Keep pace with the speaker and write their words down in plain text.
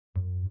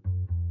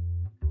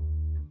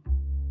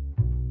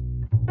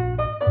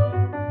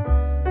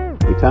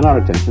turn our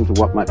attention to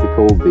what might be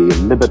called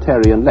the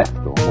libertarian left,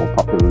 or more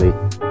popularly,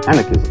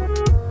 anarchism.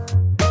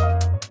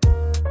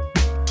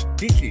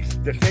 This is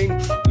the same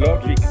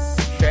logic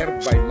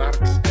shared by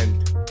Marx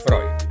and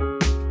Freud.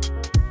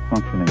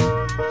 Functioning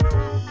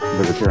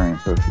libertarian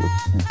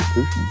socialist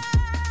institutions,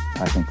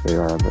 I think they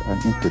are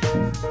an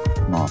interesting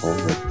model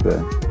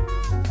that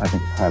I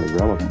think is highly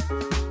relevant.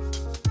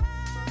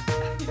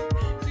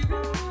 We've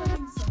been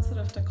becoming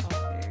sensitive to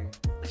coffee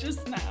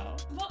just now.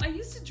 Well, I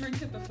used to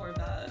drink it before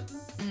bed.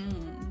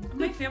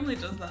 My family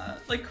does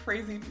that, like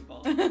crazy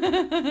people.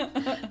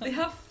 They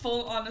have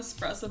full-on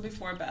espresso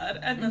before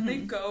bed, and then they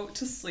go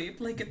to sleep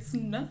like it's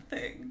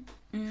nothing.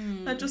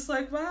 I'm just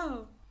like,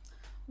 wow,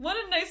 what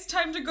a nice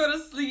time to go to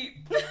sleep.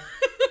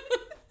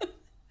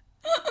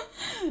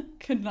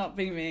 Could not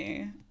be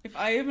me. If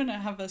I even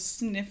have a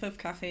sniff of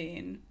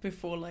caffeine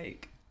before,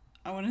 like,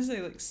 I want to say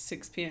like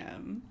 6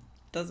 p.m,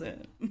 does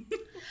it?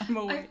 I'm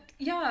awake.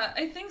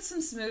 I think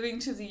since moving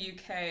to the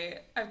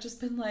UK, I've just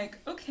been like,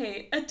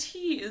 okay, a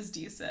tea is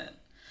decent.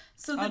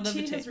 So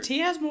the tea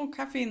has more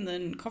caffeine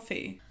than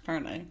coffee,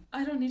 apparently.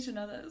 I don't need to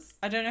know this.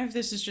 I don't know if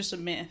this is just a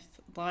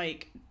myth,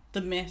 like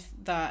the myth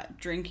that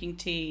drinking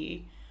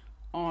tea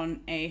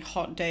on a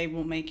hot day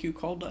will make you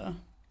colder.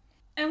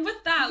 And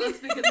with that, let's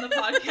begin the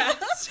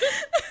podcast.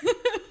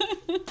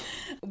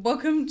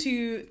 Welcome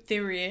to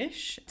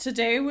Theory-ish.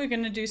 Today we're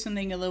going to do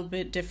something a little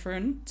bit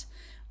different.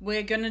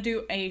 We're going to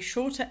do a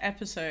shorter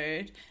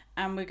episode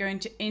and we're going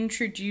to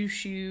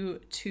introduce you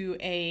to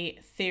a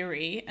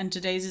theory. And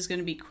today's is going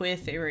to be queer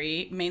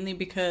theory, mainly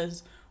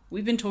because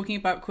we've been talking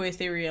about queer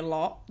theory a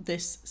lot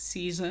this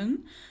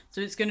season. So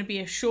it's going to be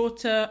a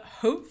shorter,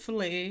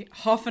 hopefully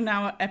half an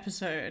hour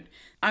episode.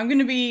 I'm going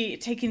to be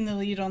taking the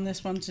lead on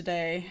this one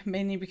today,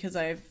 mainly because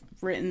I've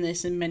written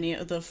this in many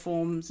other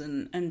forms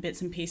and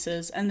bits and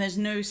pieces. And there's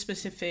no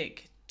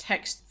specific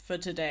text for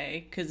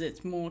today because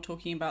it's more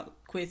talking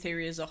about queer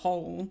theory as a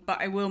whole.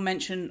 But I will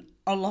mention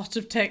a lot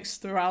of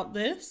text throughout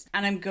this,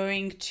 and I'm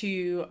going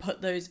to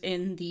put those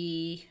in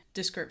the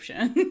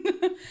description.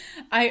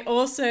 I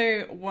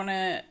also want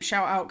to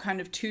shout out kind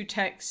of two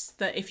texts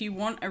that if you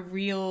want a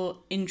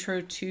real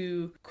intro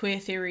to queer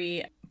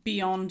theory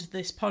beyond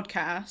this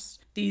podcast,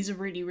 these are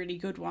really, really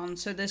good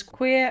ones. So there's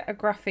Queer: A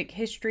Graphic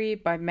History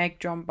by Meg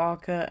John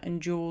Barker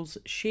and Jules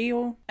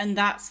Scheel. And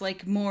that's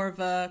like more of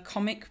a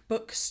comic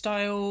book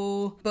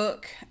style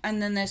book. And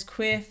then there's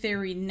Queer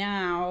Theory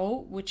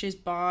Now, which is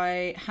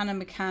by Hannah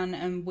McCann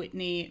and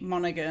Whitney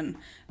Monaghan,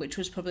 which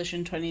was published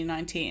in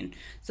 2019.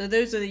 So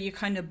those are your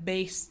kind of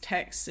base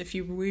texts if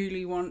you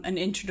really want an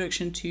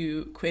introduction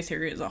to queer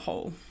theory as a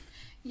whole.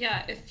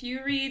 Yeah, if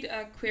you read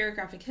Queer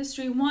Graphic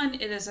History, one,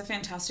 it is a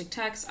fantastic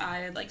text.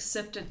 I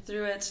sifted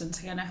through it since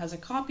Hannah has a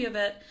copy of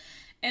it.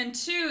 And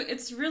two,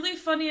 it's really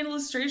funny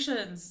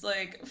illustrations.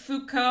 Like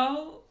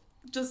Foucault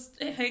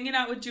just hanging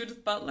out with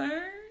Judith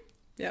Butler.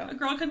 Yeah. A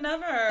girl could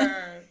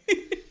never.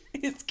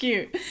 It's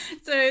cute.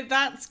 So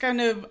that's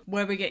kind of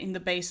where we're getting the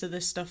base of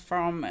this stuff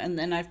from. And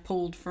then I've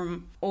pulled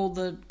from all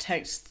the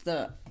texts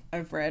that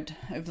I've read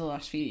over the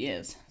last few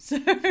years. So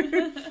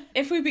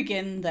if we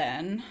begin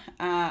then,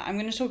 I'm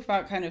going to talk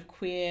about kind of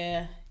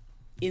queer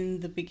in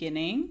the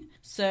beginning.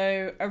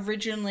 So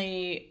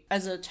originally,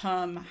 as a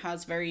term,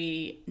 has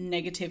very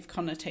negative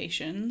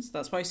connotations.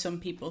 That's why some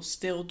people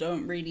still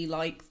don't really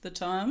like the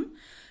term.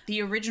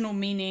 The original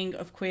meaning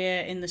of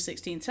queer in the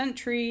 16th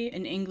century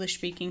in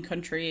English-speaking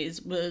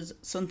countries was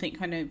something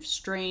kind of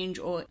strange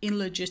or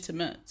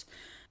illegitimate.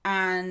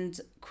 And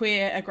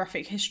Queer: A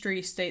Graphic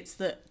History states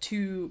that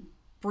to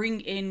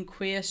bring in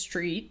queer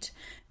street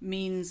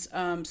means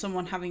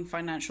someone having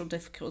financial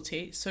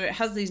difficulty. So it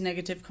has these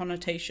negative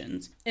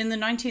connotations. In the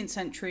 19th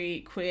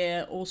century,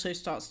 queer also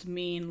starts to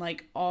mean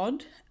like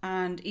odd.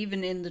 And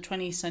even in the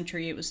 20th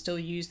century, it was still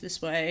used this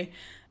way.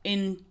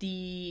 In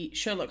the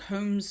Sherlock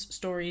Holmes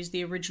stories,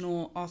 the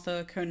original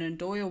Arthur Conan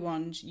Doyle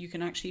ones, you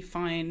can actually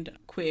find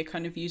queer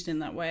kind of used in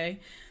that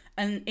way.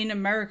 And in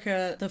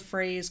America, the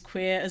phrase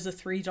queer is a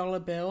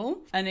 $3 bill,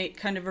 and it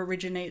kind of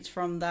originates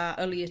from that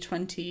earlier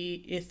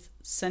 20th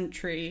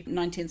century,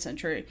 19th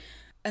century.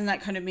 And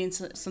that kind of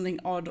means something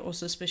odd or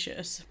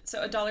suspicious.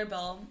 So a dollar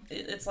bill,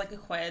 it's like a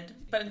quid,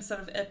 but instead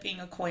of it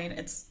being a coin,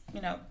 it's,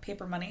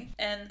 paper money.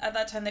 And at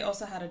that time, they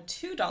also had a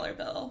 $2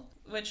 bill,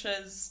 which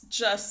was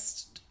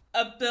just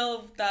a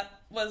bill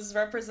that was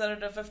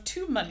representative of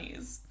two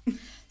monies.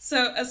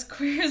 So as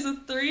queer as a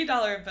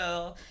 $3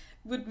 bill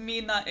would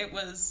mean that it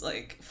was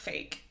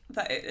fake,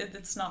 that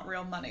it's not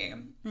real money.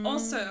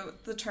 Also,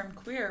 the term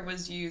queer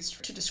was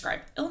used to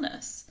describe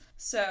illness.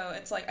 So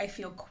it's I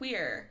feel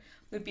queer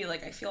would be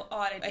I feel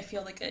odd, I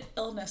feel like an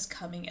illness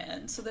coming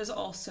in. So there's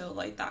also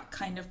that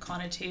kind of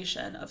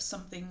connotation of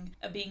something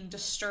being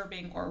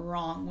disturbing or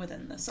wrong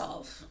within the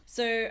self.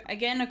 So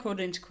again,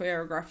 according to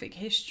Queer: A Graphic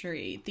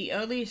History, the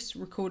earliest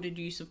recorded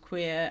use of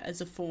queer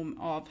as a form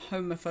of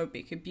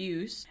homophobic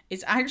abuse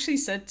is actually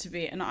said to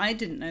be, and I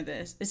didn't know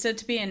this, it's said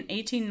to be an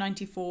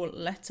 1894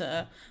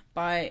 letter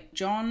by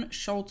John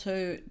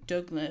Sholto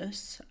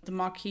Douglas, the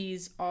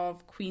Marquis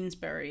of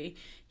Queensberry.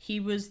 He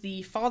was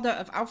the father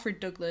of Alfred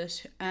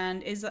Douglas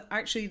and is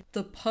actually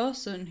the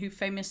person who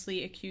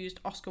famously accused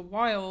Oscar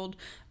Wilde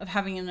of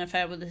having an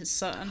affair with his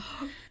son.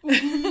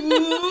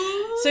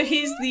 So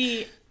he's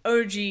the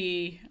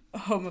OG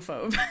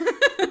homophobe.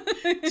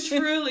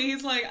 Truly,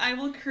 he's like, I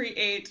will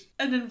create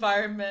an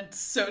environment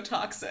so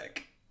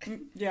toxic.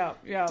 Yeah.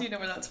 Do you know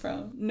where that's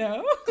from?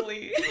 No?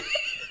 Glee.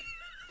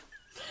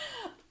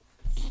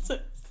 So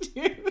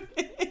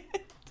stupid.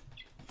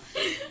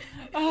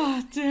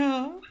 Oh,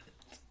 dear.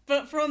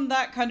 But from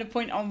that kind of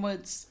point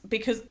onwards,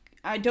 because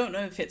I don't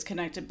know if it's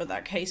connected, but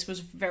that case was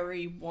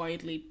very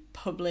widely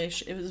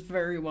published. It was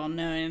very well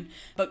known.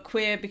 But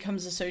queer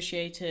becomes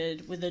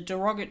associated with a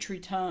derogatory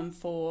term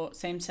for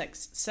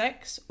same-sex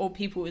sex or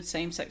people with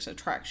same-sex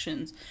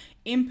attractions.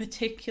 In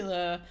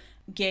particular,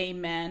 gay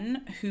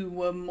men who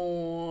were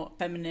more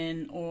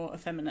feminine or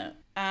effeminate.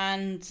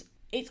 And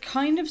it's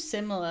kind of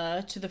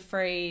similar to the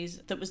phrase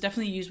that was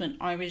definitely used when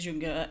I was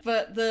younger,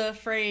 but the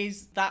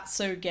phrase, that's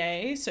so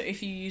gay. So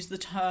if you use the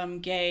term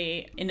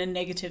gay in a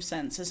negative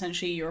sense,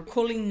 essentially you're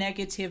calling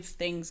negative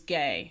things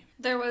gay.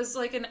 There was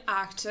like an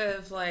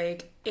active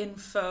like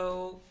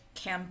info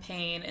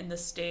campaign in the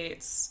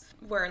States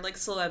where like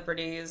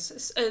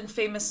celebrities, and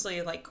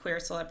famously like queer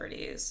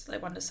celebrities,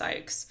 like Wanda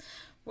Sykes,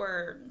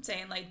 were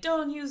saying like,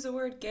 don't use the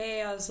word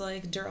gay as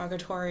like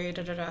derogatory,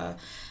 da-da-da.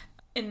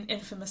 And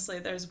infamously,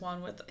 there's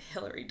one with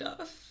Hilary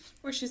Duff,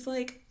 where she's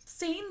like,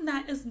 saying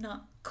that is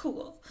not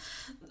cool.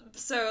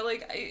 So,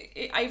 like,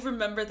 I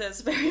remember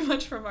this very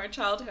much from our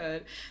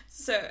childhood.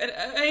 So, and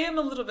I am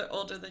a little bit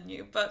older than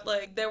you, but,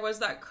 like, there was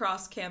that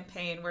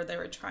cross-campaign where they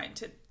were trying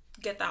to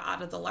get that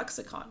out of the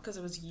lexicon because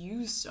it was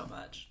used so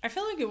much. I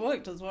feel like it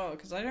worked as well,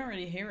 because I don't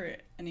really hear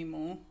it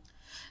anymore.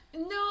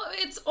 No,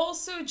 it's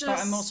also just... But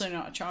I'm also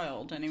not a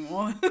child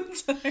anymore.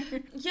 So.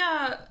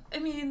 Yeah, I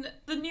mean,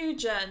 the new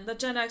gen, the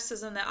Gen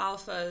X's and the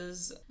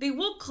Alphas, they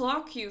will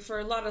clock you for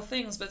a lot of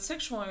things, but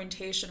sexual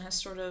orientation has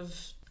sort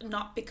of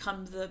not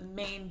become the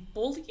main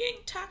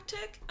bullying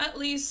tactic. At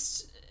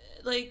least,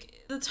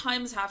 like, the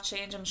times have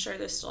changed. I'm sure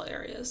there's still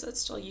areas that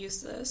still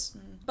use this.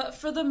 But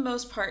for the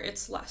most part,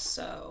 it's less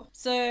so.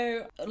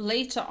 So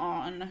later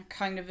on,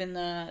 kind of in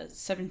the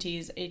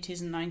 70s,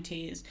 80s, and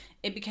 90s,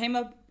 it became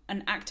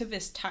an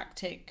activist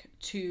tactic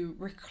to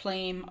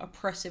reclaim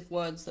oppressive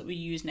words that were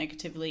used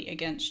negatively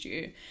against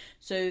you.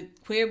 So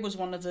queer was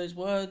one of those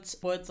words.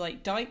 Words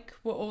like dyke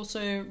were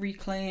also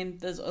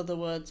reclaimed. There's other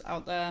words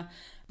out there.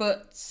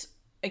 But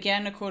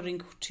again,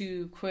 according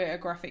to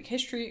Queerographic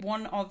History,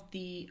 one of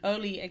the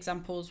early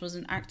examples was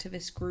an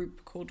activist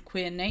group called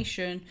Queer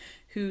Nation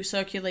who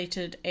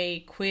circulated a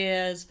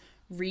queers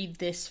read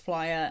this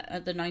flyer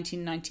at the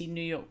 1990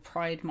 New York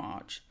Pride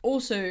March.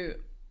 Also,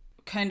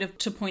 kind of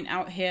to point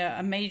out here,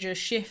 a major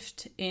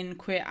shift in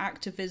queer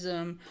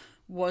activism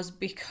was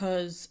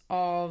because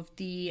of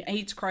the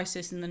AIDS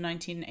crisis in the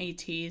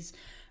 1980s,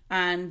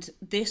 and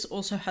this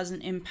also has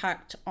an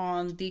impact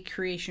on the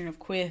creation of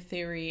queer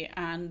theory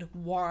and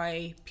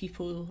why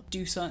people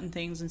do certain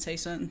things and say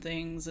certain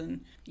things,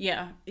 and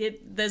yeah,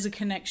 there's a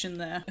connection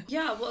there.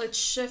 Yeah, well, it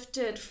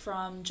shifted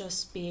from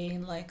just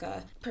being like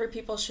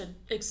people should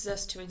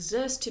exist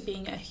to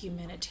being a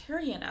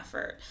humanitarian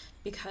effort,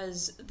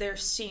 because they're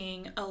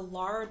seeing a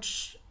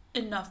large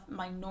enough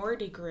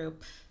minority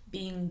group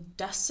being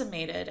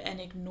decimated and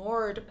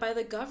ignored by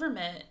the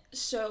government.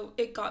 So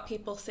it got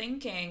people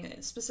thinking,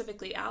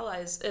 specifically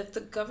allies, if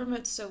the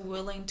government's so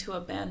willing to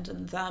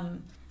abandon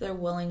them, they're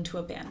willing to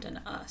abandon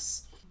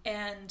us.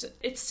 And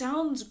it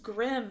sounds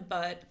grim,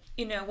 but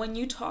you know, when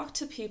you talk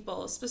to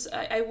people,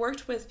 I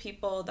worked with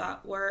people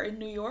that were in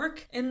New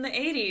York in the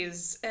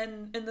 80s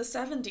and in the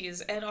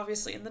 70s and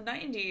obviously in the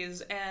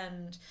 90s,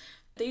 and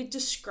they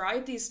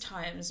describe these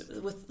times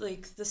with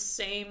like the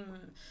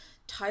same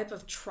type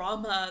of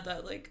trauma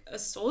that like a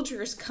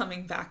soldier is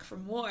coming back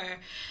from war.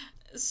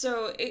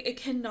 So it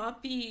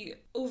cannot be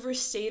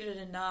overstated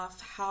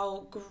enough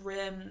how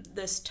grim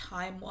this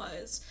time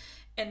was.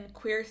 And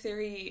queer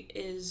theory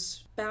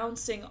is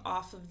bouncing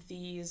off of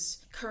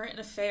these current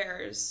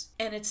affairs,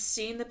 and it's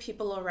seeing the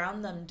people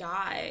around them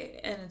die,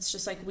 and it's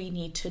just like, we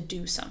need to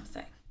do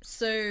something.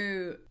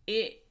 So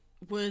it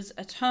was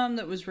a term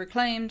that was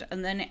reclaimed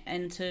and then it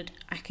entered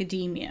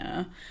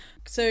academia.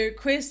 So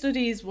queer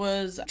studies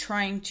was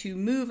trying to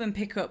move and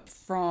pick up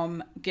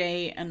from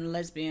gay and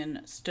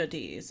lesbian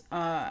studies.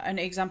 An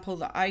example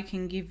that I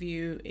can give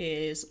you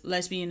is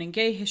lesbian and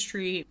gay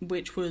history,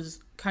 which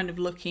was kind of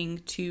looking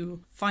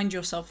to find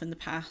yourself in the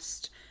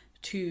past,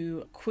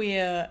 to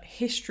queer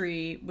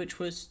history, which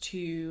was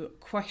to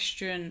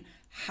question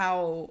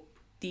how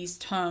these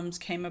terms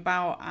came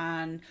about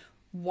and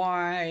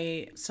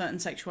why certain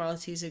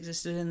sexualities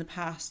existed in the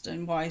past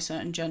and why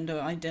certain gender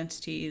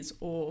identities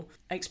or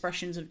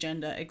expressions of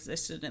gender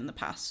existed in the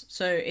past.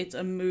 So it's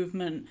a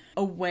movement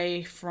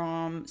away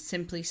from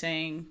simply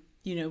saying,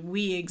 you know,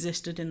 we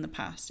existed in the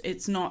past.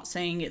 It's not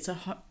saying it's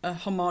a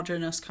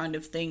homogenous kind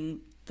of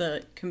thing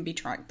that can be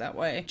tracked that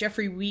way.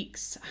 Jeffrey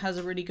Weeks has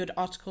a really good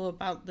article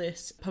about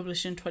this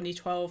published in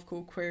 2012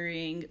 called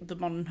Querying the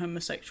Modern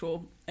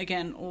Homosexual.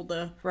 Again, all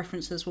the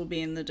references will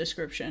be in the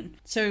description.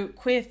 So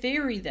queer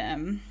theory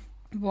then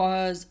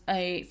was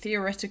a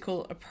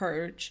theoretical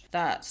approach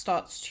that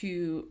starts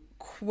to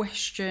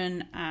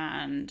question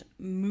and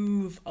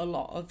move a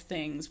lot of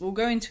things. We'll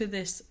go into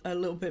this a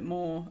little bit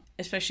more,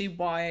 especially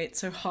why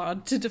it's so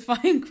hard to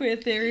define queer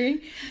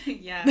theory.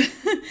 Yeah.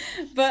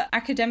 But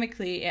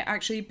academically, it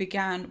actually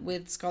began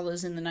with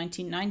scholars in the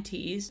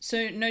 1990s.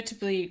 So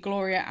notably,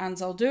 Gloria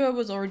Anzaldúa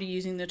was already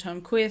using the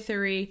term queer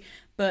theory.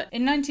 But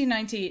in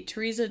 1990,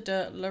 Teresa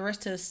de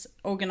Lauretis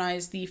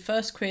organized the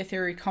first queer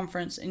theory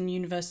conference in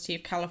University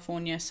of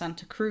California,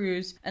 Santa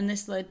Cruz, and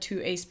this led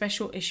to a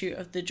special issue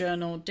of the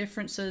journal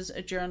Differences,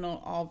 a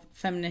journal of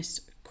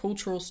feminist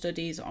cultural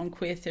studies on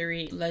queer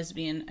theory,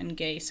 lesbian and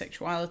gay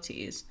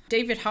sexualities.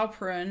 David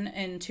Halperin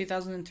in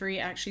 2003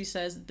 actually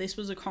says this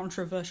was a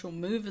controversial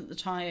move at the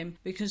time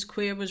because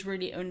queer was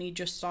really only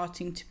just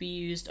starting to be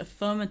used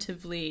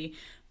affirmatively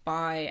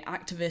by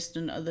activists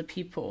and other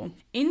people.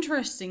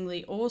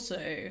 Interestingly,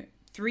 also,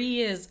 3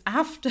 years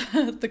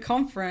after the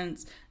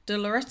conference, de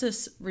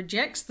Lauretis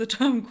rejects the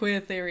term queer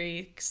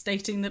theory,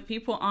 stating that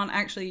people aren't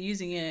actually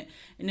using it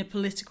in a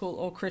political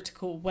or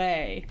critical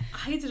way.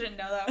 I didn't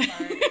know that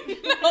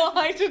part. No,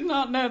 I did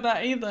not know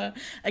that either.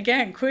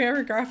 Again,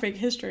 queerographic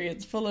history,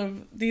 it's full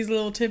of these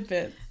little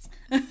tidbits.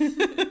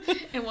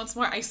 And once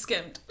more, I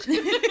skimmed.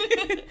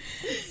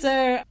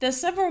 So there's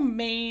several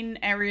main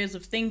areas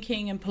of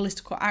thinking and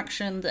political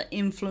action that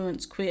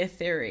influence queer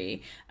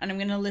theory, and I'm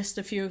going to list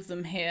a few of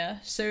them here.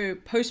 So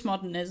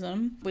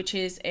postmodernism, which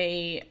is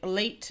a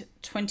late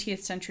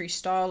 20th century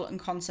style and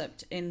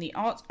concept in the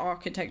arts,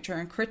 architecture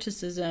and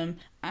criticism,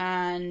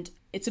 and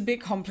it's a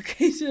bit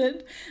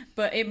complicated,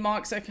 but it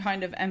marks a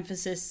kind of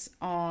emphasis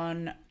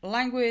on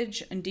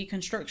language and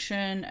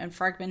deconstruction and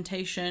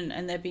fragmentation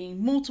and there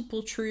being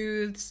multiple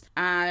truths.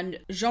 And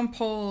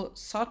Jean-Paul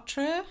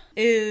Sartre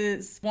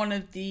is one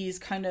of these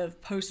kind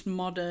of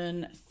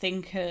postmodern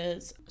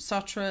thinkers.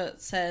 Sartre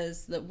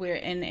says that we're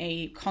in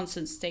a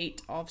constant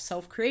state of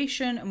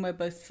self-creation and we're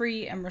both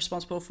free and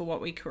responsible for what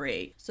we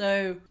create.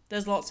 So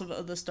there's lots of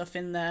other stuff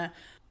in there.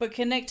 But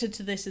connected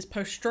to this is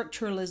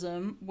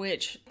post-structuralism,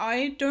 which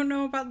I don't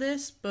know about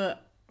this,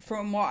 but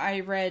from what I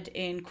read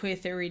in Queer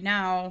Theory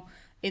Now,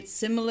 it's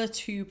similar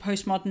to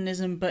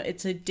postmodernism, but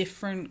it's a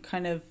different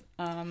kind of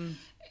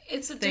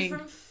it's a thing.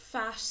 different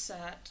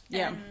facet.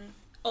 Yeah. And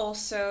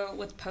also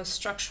with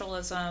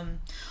post-structuralism,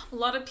 a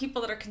lot of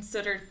people that are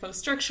considered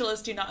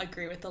post-structuralists do not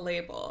agree with the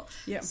label.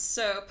 Yeah.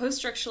 So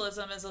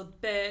post-structuralism is a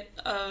bit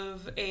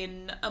of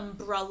an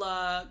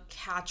umbrella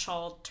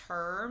catch-all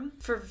term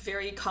for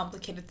very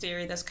complicated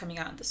theory that's coming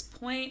out at this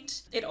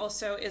point. It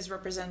also is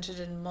represented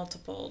in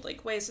multiple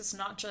ways. It's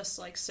not just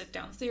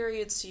sit-down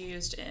theory. It's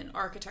used in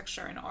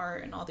architecture and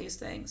art and all these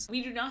things.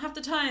 We do not have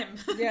the time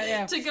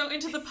to go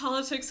into the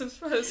politics of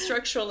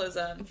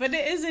post-structuralism. But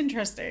it is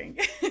interesting.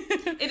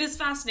 It is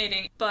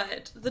fascinating,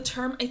 but the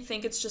term, I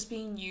think it's just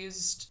being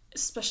used,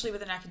 especially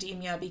within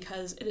academia,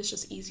 because it is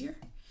just easier.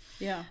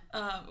 Yeah.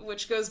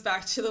 Which goes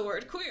back to the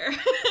word queer.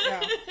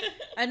 Yeah.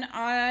 And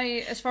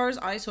as far as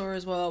I saw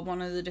as well,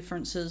 one of the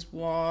differences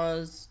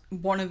was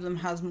one of them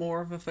has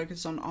more of a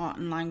focus on art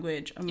and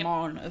language, and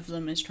one of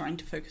them is trying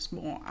to focus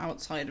more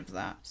outside of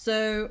that.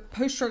 So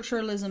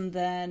post-structuralism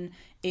then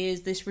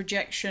is this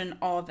rejection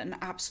of an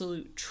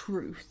absolute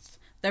truth.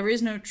 There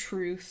is no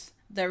truth.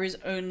 There is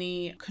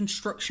only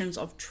constructions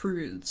of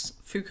truths.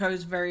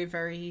 Foucault's very,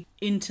 very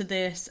into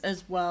this,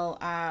 as well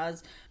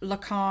as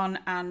Lacan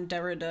and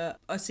Derrida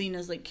are seen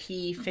as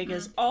key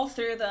figures. All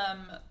three of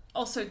them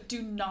also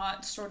do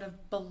not sort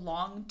of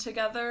belong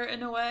together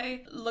in a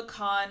way.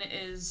 Lacan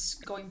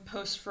is going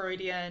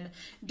post-Freudian.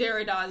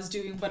 Derrida is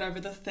doing whatever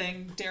the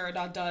thing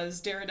Derrida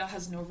does. Derrida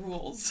has no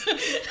rules.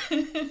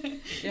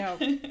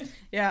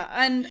 Yeah,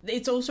 and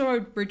it's also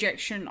a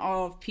rejection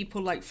of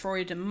people like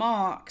Freud and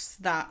Marx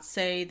that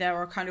say there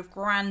are kind of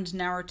grand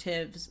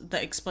narratives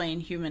that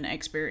explain human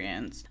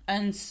experience.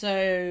 And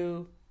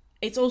so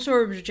it's also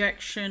a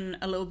rejection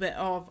a little bit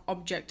of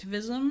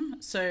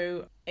objectivism.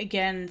 So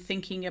again,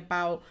 thinking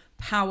about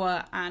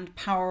power and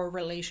power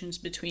relations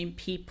between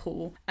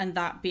people and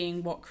that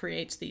being what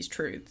creates these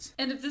truths.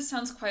 And if this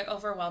sounds quite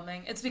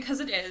overwhelming, it's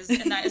because it is,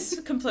 and that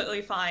is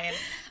completely fine.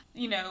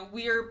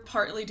 We are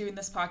partly doing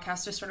this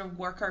podcast to sort of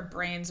work our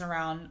brains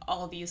around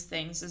all these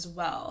things as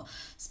well.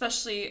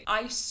 Especially,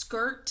 I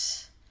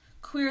skirt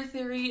queer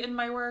theory in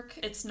my work.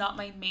 It's not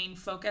my main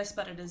focus,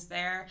 but it is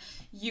there.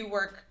 You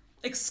work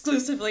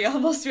exclusively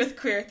almost with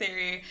queer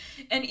theory,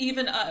 and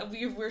even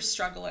we're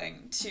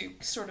struggling to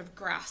sort of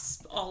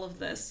grasp all of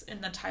this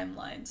in the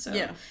timeline. So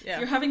if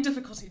you're having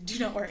difficulty, do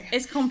not worry.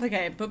 It's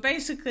complicated, but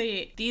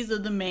basically these are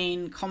the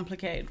main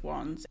complicated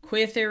ones.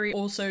 Queer theory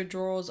also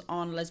draws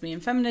on lesbian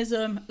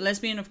feminism,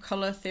 lesbian of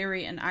color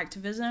theory and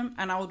activism,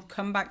 and I'll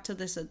come back to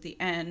this at the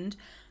end.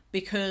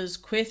 because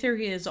queer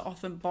theory is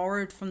often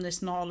borrowed from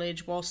this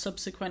knowledge while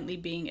subsequently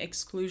being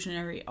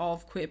exclusionary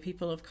of queer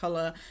people of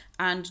colour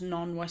and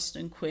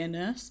non-Western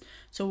queerness.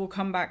 So we'll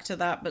come back to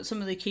that, but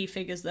some of the key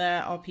figures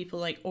there are people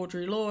like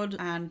Audre Lorde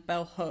and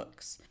Bell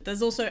Hooks.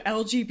 There's also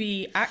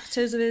LGBT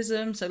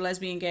activism, so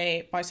lesbian,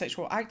 gay,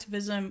 bisexual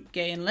activism,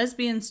 gay and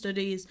lesbian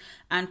studies,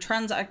 and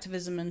trans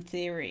activism and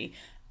theory.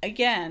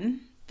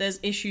 Again, there's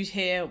issues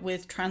here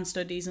with trans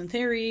studies and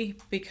theory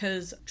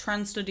because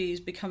trans studies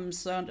becomes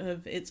sort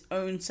of its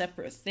own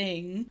separate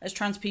thing, as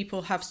trans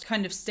people have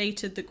kind of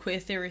stated that queer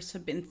theorists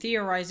have been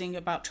theorizing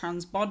about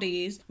trans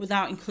bodies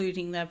without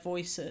including their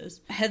voices.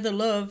 Heather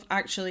Love,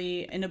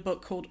 actually, in a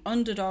book called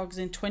Underdogs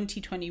in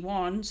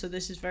 2021, so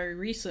this is very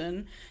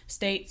recent,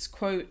 states,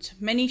 quote,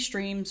 "Many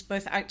streams,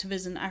 both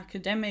activist and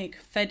academic,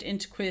 fed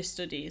into queer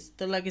studies.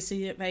 The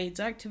legacy of AIDS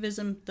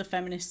activism, the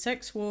feminist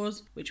sex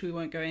wars," which we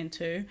won't go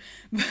into,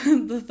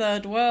 the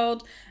third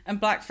world, and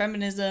black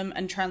feminism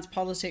and trans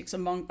politics,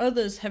 among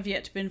others, have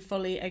yet been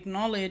fully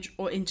acknowledged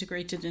or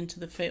integrated into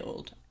the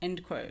field,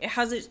 end quote. It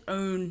has its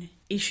own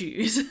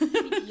issues.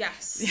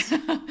 Yes.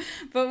 Yeah.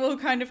 But we'll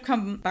kind of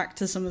come back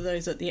to some of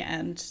those at the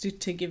end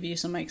to give you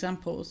some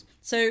examples.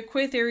 So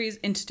queer theory is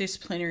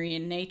interdisciplinary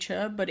in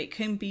nature, but it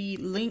can be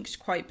linked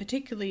quite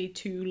particularly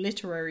to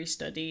literary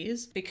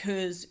studies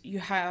because you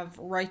have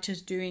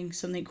writers doing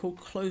something called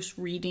close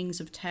readings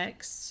of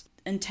texts.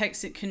 And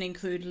texts, it can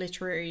include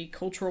literary,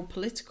 cultural,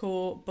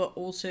 political, but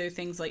also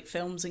things like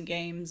films and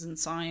games and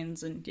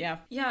signs and yeah.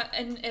 Yeah,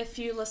 and if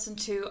you listen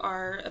to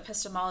our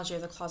Epistemology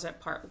of the Closet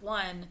Part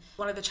 1,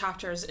 one of the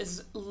chapters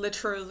is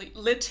literally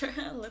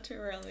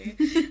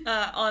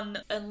on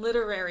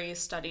literary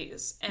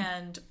studies.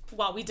 And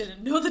while we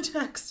didn't know the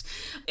text,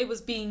 it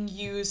was being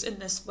used in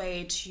this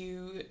way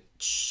to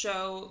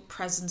show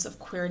presence of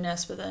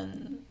queerness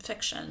within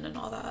fiction and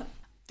all that.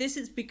 This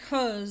is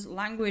because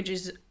language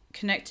is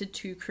connected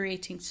to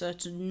creating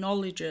certain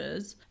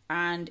knowledges,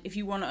 and if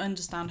you want to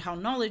understand how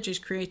knowledge is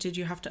created,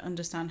 you have to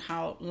understand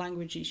how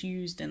language is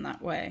used in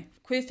that way.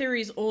 Queer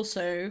theory is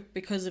also,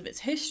 because of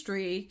its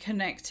history,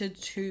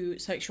 connected to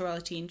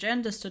sexuality and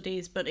gender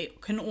studies, but it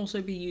can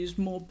also be used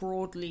more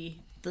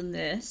broadly than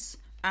this.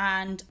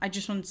 And I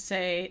just want to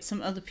say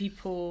some other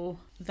people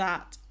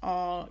that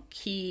are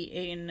key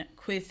in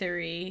queer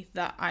theory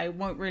that I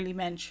won't really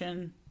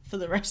mention for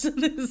the rest of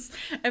this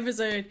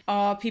episode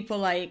are people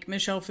like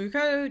Michel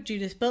Foucault,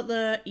 Judith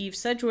Butler, Eve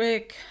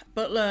Sedgwick.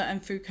 Butler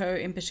and Foucault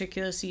in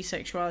particular see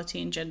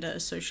sexuality and gender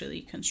as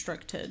socially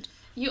constructed.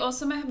 You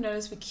also might have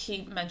noticed we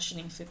keep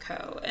mentioning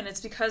Foucault, and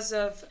it's because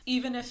of,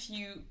 even if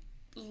you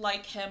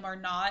like him or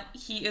not,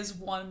 he is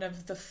one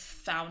of the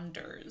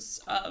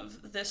founders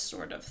of this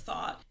sort of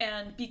thought.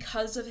 And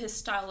because of his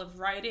style of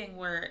writing,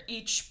 where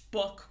each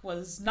book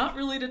was not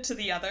related to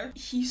the other,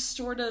 he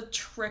sort of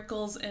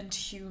trickles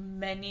into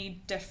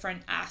many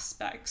different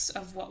aspects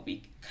of what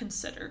we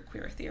consider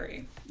queer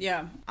theory.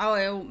 Yeah,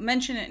 I'll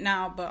mention it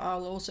now, but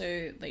I'll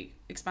also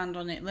expand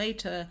on it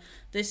later.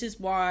 This is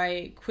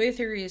why queer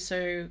theory is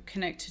so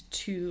connected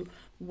to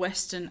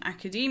Western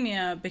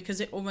academia, because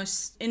it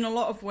almost, in a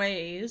lot of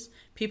ways,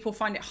 people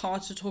find it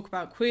hard to talk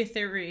about queer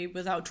theory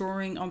without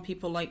drawing on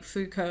people like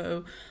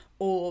Foucault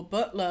or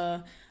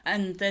Butler,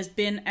 and there's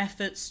been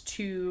efforts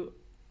to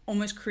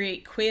almost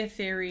create queer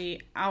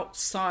theory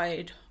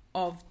outside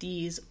of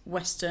these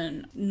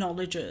Western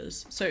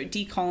knowledges, so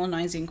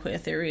decolonizing queer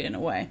theory in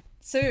a way.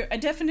 So a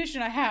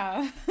definition I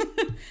have,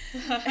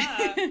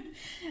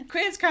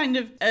 queer is kind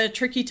of a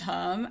tricky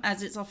term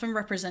as it's often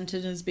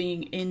represented as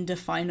being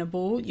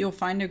indefinable. You'll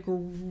find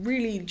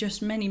really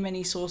just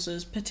many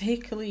sources,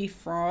 particularly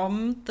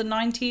from the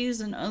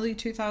 90s and early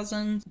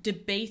 2000s,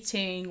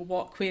 debating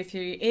what queer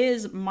theory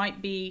is,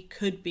 might be,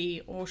 could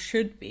be, or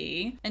should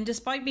be. And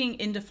despite being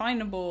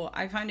indefinable,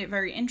 I find it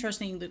very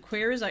interesting that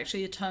queer is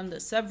actually a term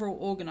that several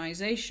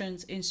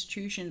organizations,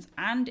 institutions,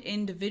 and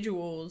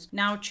individuals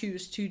now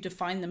choose to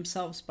define themselves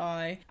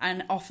by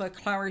and offer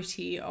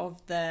clarity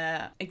of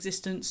their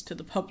existence to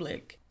the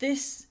public.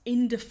 This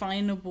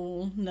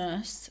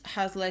indefinableness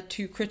has led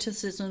to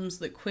criticisms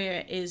that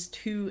queer is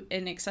too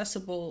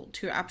inaccessible,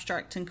 too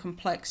abstract and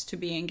complex to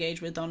be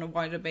engaged with on a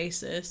wider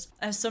basis.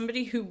 As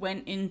somebody who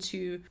went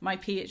into my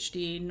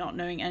PhD not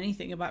knowing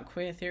anything about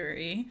queer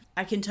theory,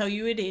 I can tell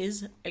you it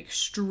is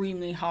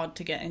extremely hard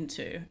to get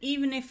into.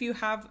 Even if you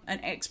have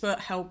an expert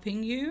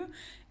helping you,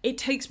 it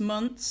takes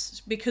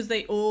months because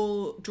they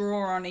all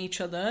draw on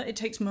each other. It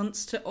takes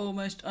months to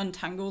almost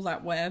untangle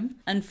that web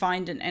and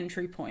find an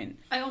entry point.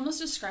 I almost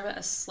describe it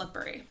as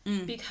slippery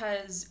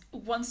because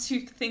once you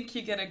think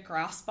you get a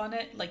grasp on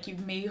it, you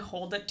may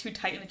hold it too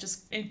tight and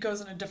it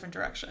goes in a different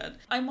direction.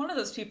 I'm one of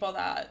those people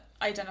that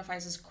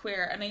identifies as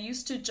queer, and I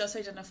used to just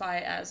identify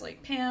as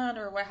pan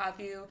or what have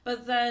you,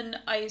 but then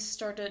I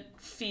started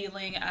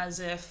feeling as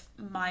if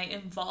my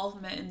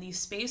involvement in these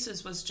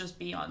spaces was just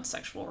beyond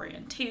sexual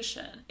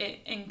orientation. It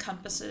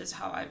encompasses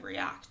how I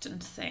react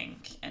and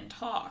think and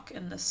talk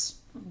in this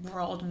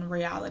world and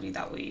reality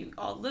that we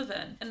all live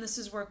in. And this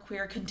is where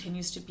queer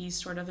continues to be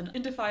sort of an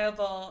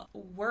identifiable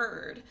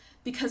word,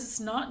 because it's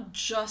not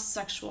just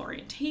sexual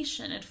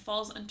orientation. It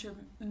falls under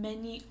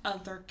many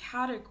other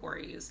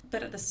categories,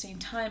 but at the same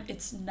time,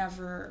 it's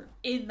never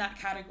in that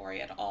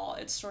category at all.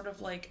 It's sort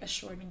of like a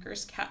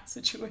Schrodinger's cat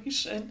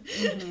situation.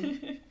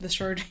 Mm-hmm. The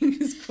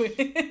Schrodinger's queer.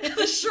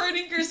 The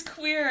Schrodinger's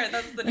queer.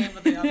 That's the name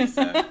of the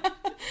episode.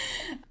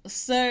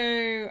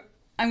 So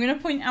I'm going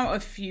to point out a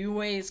few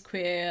ways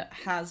queer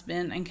has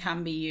been and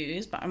can be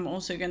used, but I'm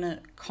also going to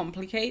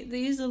complicate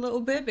these a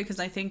little bit, because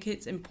I think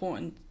it's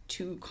important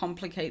to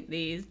complicate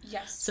these.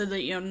 Yes. So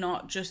that you're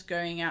not just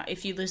going out,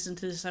 if you listen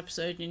to this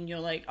episode and you're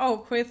like, oh,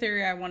 queer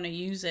theory, I want to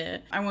use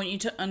it. I want you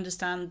to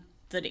understand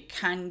that it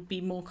can be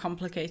more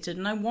complicated,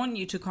 and I want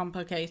you to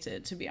complicate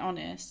it, to be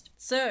honest.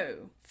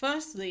 So,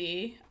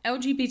 firstly,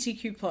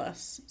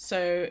 LGBTQ+.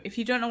 So, if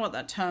you don't know what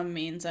that term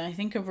means, and I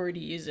think I've already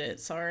used it,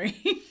 sorry.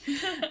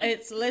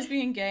 It's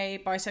lesbian, gay,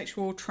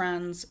 bisexual,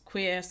 trans,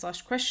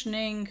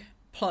 queer/questioning,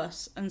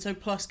 plus, and so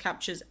plus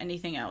captures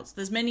anything else.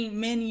 There's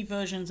many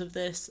versions of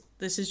this.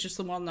 This is just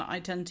the one that I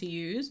tend to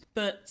use.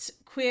 But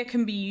queer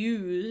can be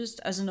used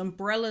as an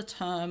umbrella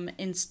term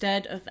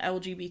instead of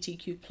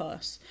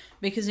LGBTQ+,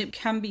 because it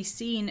can be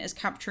seen as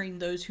capturing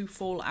those who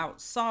fall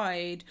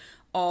outside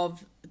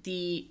of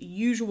the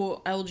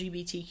usual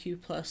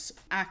LGBTQ+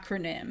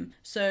 acronym.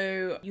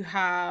 So you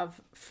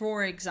have,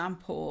 for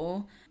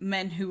example,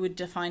 men who would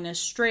define as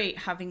straight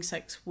having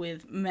sex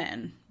with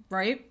men,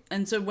 right?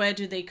 And so where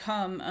do they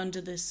come under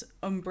this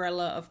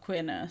umbrella of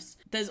queerness?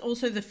 There's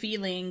also the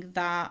feeling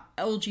that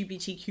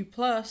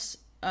LGBTQ+,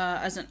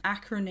 as an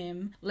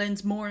acronym,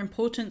 lends more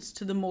importance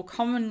to the more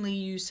commonly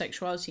used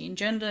sexuality and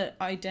gender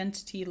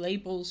identity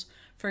labels,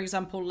 for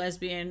example,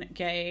 lesbian,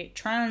 gay,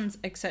 trans,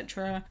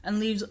 etc., and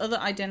leaves other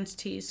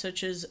identities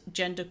such as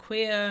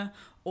genderqueer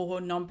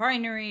or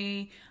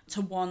non-binary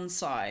to one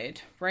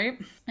side, right?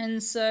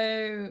 And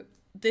so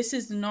this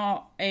is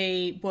not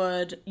a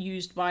word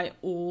used by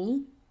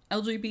all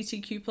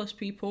LGBTQ plus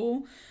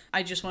people.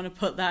 I just want to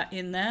put that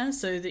in there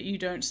so that you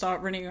don't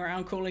start running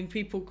around calling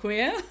people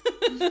queer.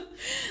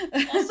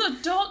 Also,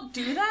 don't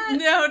do that.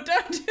 No,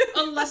 don't do that.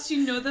 Unless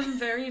you know them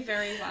very,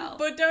 very well.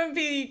 But don't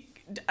be,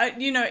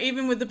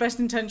 even with the best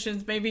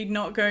intentions, maybe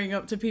not going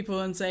up to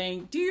people and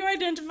saying, do you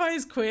identify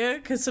as queer?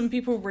 Because some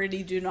people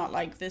really do not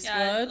like this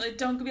word. Like,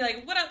 don't be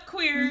like, what up,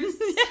 queers?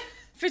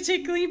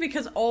 Particularly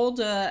because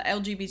older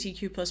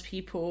LGBTQ plus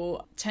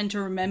people tend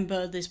to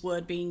remember this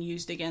word being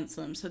used against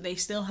them, so they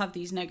still have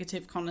these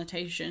negative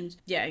connotations.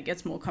 Yeah, it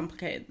gets more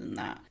complicated than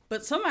that.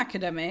 But some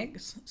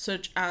academics,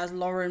 such as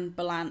Lauren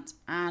Ballant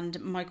and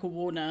Michael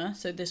Warner,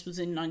 so this was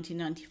in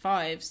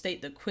 1995,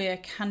 state that queer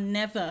can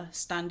never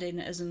stand in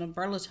as an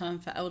umbrella term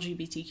for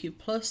LGBTQ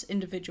plus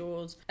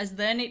individuals, as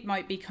then it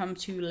might become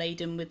too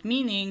laden with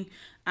meaning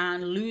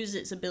and lose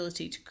its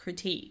ability to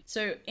critique.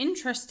 So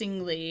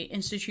interestingly,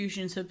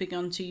 institutions have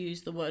begun to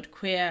use the word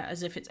queer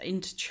as if it's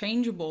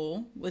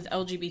interchangeable with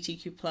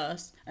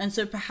LGBTQ+, and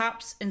so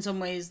perhaps in some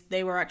ways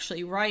they were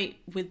actually right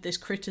with this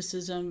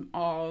criticism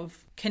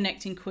of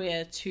connecting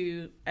queer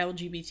to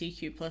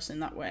LGBTQ+ in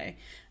that way.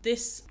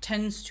 This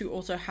tends to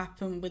also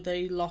happen with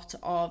a lot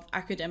of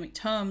academic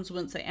terms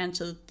once they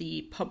enter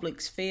the public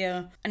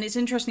sphere. And it's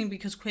interesting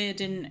because queer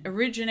didn't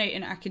originate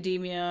in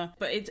academia,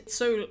 but it's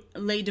so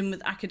laden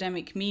with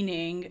academic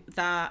meaning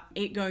that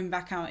it going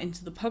back out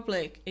into the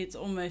public, it's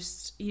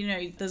almost,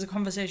 there's a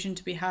conversation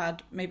to be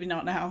had, maybe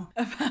not now,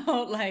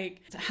 about like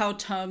how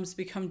terms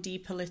become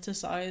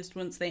depoliticized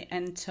once they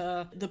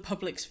enter the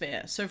public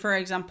sphere. So for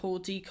example,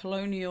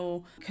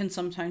 decolonial can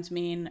sometimes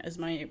mean, as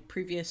my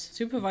previous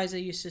supervisor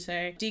used to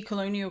say,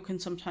 decolonial can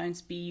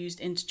sometimes be used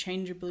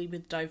interchangeably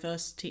with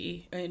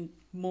diversity in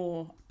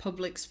more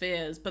public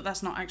spheres, but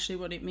that's not actually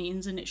what it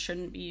means, and it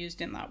shouldn't be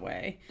used in that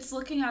way. It's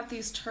looking at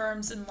these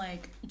terms and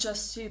like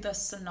just to the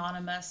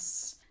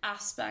synonymous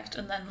aspect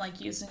and then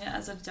like using it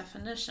as a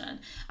definition.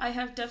 I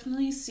have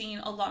definitely seen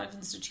a lot of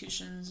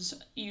institutions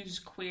use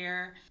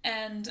queer,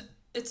 and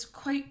it's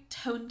quite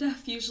tone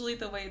deaf usually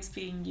the way it's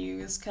being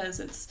used,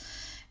 because it's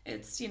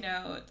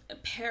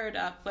paired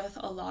up with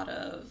a lot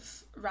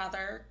of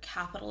rather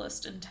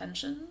capitalist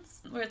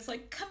intentions, where it's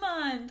like, come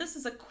on, this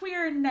is a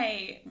queer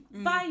night,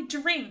 buy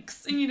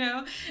drinks,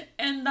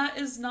 and that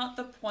is not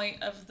the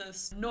point of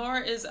this, nor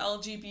is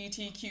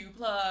LGBTQ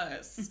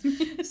plus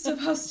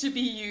supposed to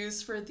be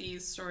used for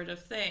these sort of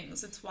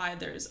things. It's why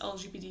there's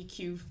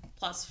LGBTQ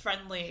plus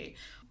friendly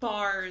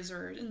bars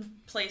or in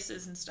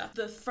places and stuff.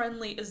 The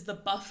friendly is the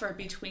buffer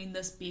between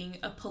this being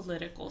a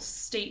political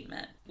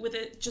statement, with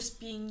it just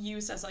being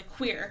used as like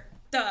queer,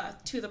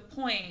 to the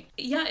point.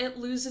 Yeah, it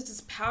loses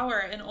its power,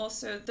 and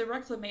also the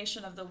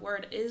reclamation of the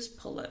word is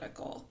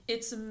political.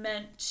 It's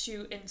meant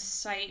to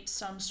incite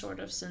some sort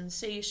of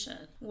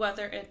sensation,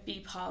 whether it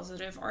be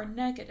positive or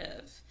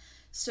negative.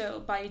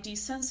 So by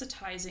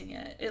desensitizing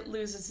it, it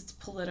loses its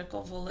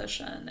political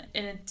volition,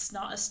 and it's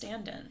not a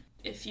stand-in.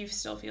 If you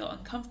still feel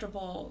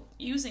uncomfortable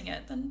using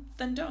it,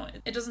 then don't.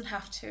 It doesn't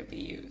have to be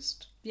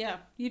used. Yeah,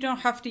 you don't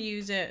have to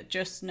use it,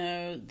 just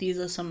know these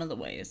are some of the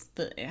ways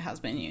that it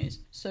has been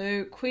used.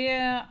 So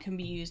queer can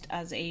be used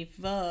as a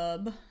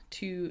verb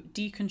to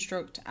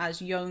deconstruct, as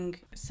Jung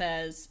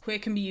says. Queer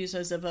can be used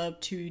as a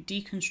verb to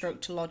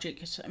deconstruct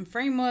logics and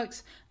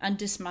frameworks and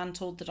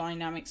dismantle the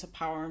dynamics of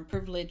power and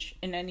privilege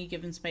in any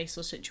given space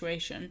or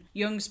situation.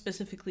 Jung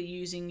specifically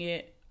using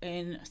it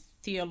in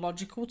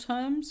theological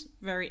terms,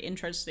 very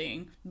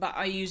interesting, but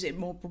I use it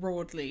more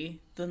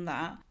broadly than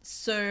that.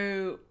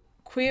 So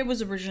queer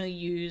was originally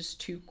used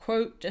to,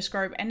 quote,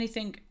 describe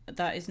anything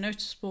that is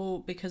noticeable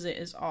because it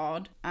is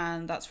odd,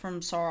 and that's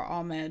from Sara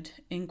Ahmed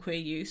in Queer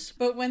Use.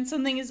 But when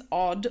something is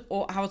odd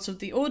or out of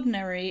the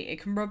ordinary, it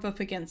can rub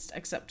up against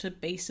accepted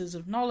bases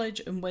of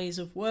knowledge and ways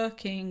of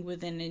working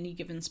within any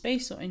given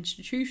space or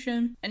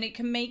institution, and it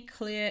can make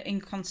clear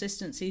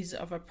inconsistencies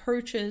of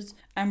approaches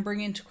and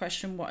bring into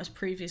question what has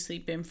previously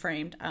been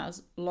framed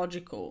as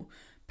logical.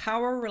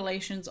 Power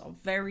relations are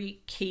very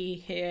key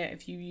here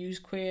if you use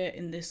queer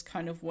in this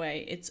kind of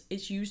way.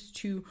 It's used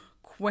to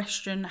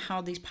question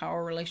how these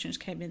power relations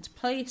came into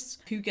place,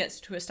 who gets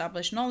to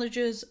establish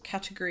knowledges,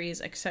 categories,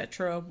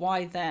 etc.,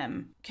 why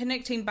them.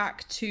 Connecting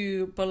back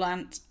to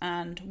Bullant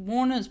and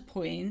Warner's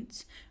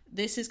point,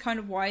 this is kind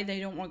of why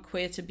they don't want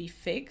queer to be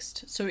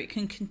fixed, so it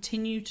can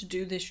continue to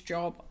do this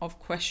job of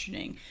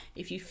questioning.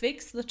 If you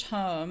fix the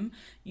term,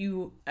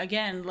 you,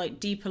 again,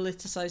 like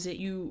depoliticize it,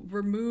 you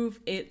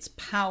remove its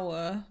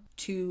power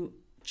to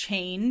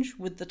change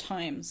with the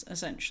times,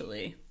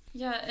 essentially.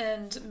 Yeah,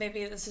 and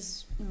maybe this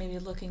is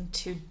looking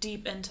too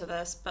deep into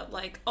this, but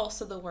like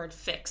also the word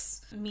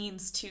fix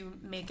means to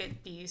make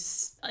it be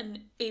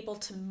unable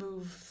to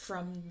move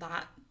from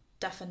that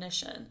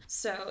definition.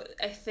 So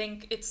I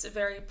think it's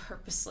very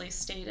purposely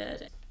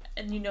stated.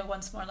 And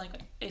once more, like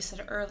I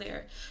said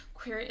earlier,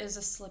 queer is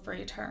a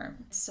slippery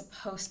term. It's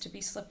supposed to be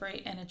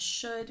slippery, and it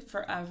should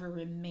forever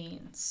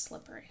remain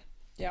slippery.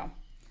 Yeah.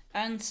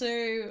 And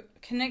so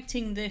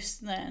connecting this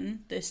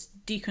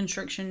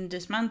deconstruction,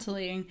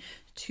 dismantling,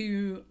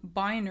 to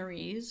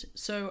binaries.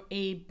 So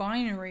a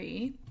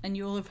binary, and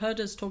you'll have heard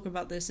us talk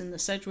about this in the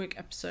Sedgwick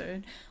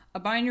episode, a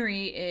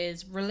binary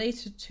is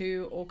related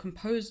to or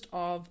composed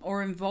of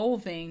or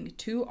involving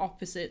two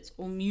opposites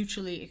or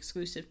mutually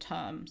exclusive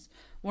terms.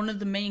 One of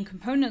the main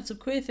components of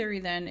queer theory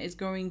then is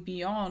going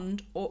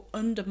beyond or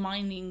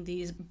undermining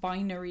these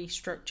binary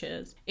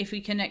structures. If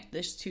we connect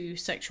this to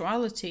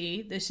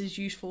sexuality, this is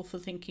useful for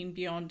thinking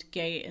beyond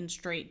gay and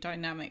straight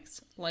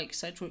dynamics, like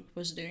Sedgwick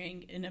was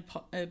doing in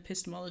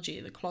Epistemology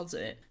of the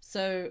Closet.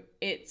 So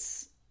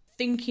it's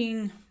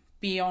thinking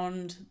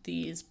beyond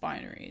these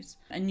binaries.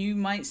 And you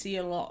might see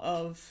a lot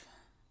of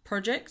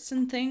projects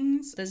and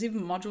things. There's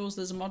even modules.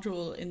 There's a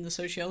module in the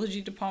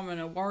sociology department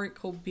at Warwick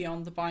called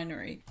Beyond the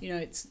Binary.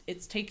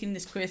 It's taking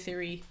this queer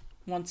theory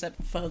one step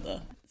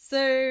further.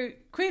 So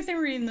queer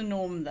theory in the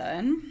norm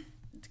then.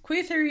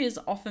 Queer theory has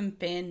often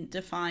been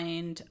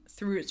defined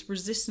through its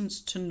resistance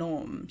to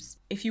norms.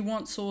 If you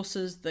want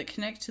sources that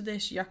connect to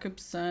this,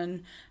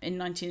 Jacobson in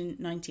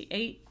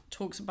 1998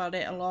 talks about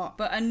it a lot.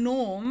 But a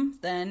norm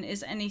then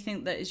is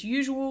anything that is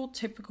usual,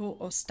 typical,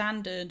 or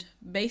standard,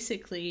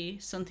 basically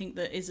something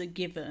that is a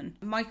given.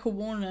 Michael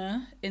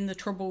Warner in The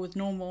Trouble with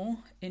Normal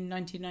in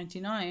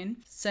 1999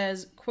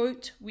 says,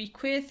 quote, "We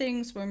queer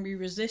things when we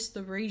resist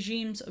the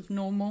regimes of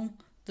normal,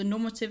 the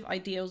normative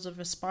ideals of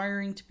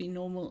aspiring to be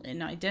normal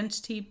in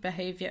identity,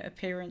 behavior,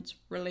 appearance,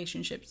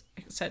 relationships,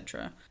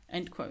 etc."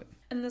 End quote.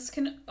 And this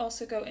can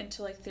also go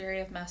into like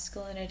theory of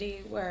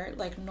masculinity, where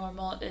like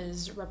normal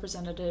is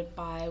represented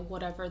by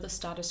whatever the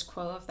status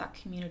quo of that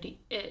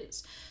community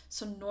is.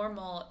 So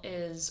normal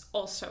is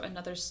also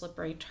another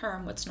slippery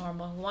term. What's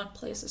normal in one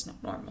place is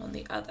not normal in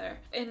the other.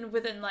 And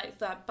within like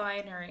that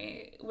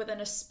binary, within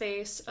a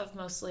space of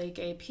mostly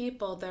gay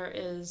people, there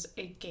is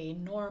a gay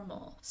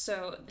normal.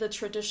 So the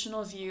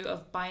traditional view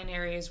of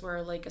binaries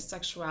where like a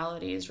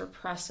sexuality is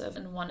repressive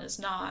and one is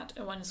not,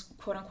 and one is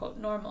quote unquote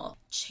normal,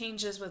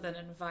 changes within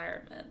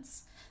environments.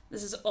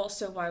 This is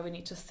also why we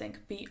need to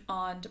think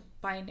beyond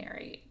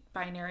binary.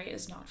 Binary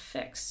is not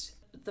fixed.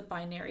 The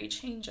binary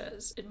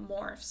changes, it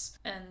morphs,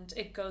 and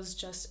it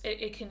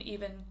can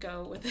even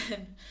go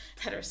within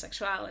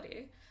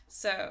heterosexuality.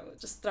 So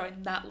just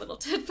throwing that little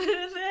tidbit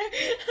in there.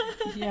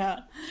 Yeah.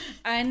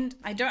 And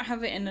I don't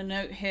have it in a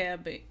note here,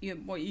 but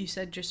what you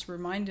said just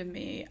reminded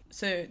me.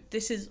 So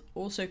this is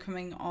also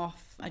coming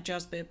off a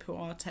Jasbir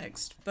Puar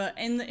text. But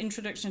in the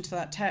introduction to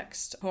that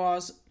text,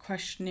 Puar's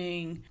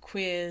questioning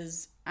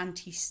queer's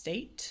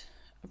anti-state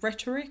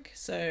rhetoric,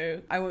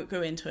 so I won't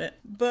go into it.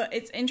 But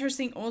it's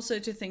interesting also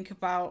to think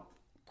about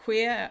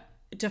queer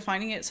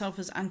defining itself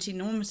as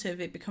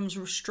anti-normative. It becomes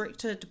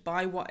restricted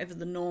by whatever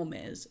the norm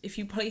is. If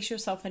you place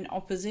yourself in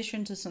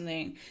opposition to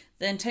something,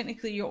 then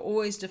technically you're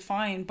always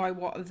defined by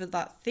whatever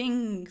that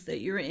thing that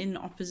you're in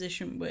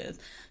opposition with.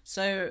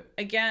 So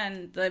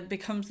again, there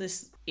becomes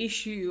this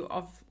issue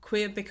of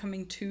queer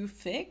becoming too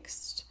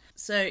fixed.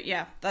 So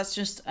yeah, that's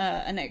just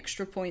an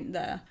extra point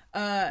there.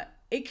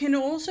 It can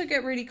also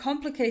get really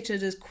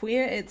complicated as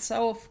queer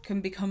itself can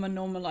become a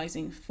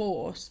normalizing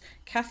force.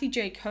 Kathy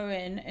J.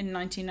 Cohen in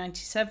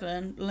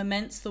 1997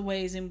 laments the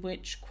ways in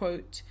which,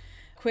 quote,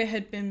 queer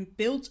had been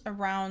built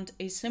around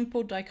a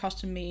simple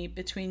dichotomy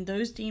between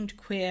those deemed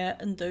queer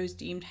and those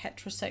deemed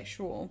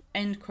heterosexual,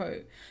 end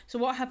quote. So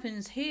what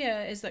happens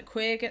here is that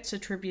queer gets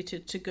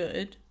attributed to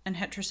good and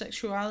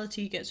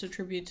heterosexuality gets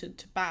attributed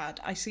to bad.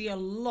 I see a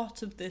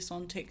lot of this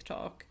on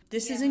TikTok.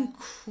 This is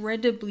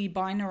incredibly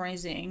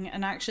binarizing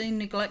and actually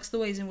neglects the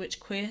ways in which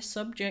queer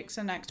subjects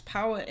enact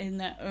power in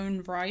their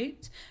own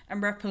right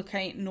and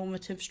replicate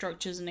normative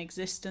structures and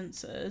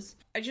existences.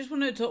 I just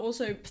wanted to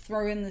also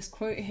throw in this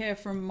quote here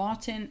from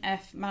Martin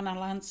F.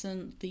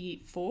 Manalanson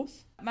IV.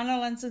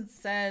 Manalanson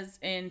says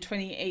in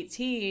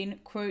 2018,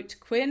 quote,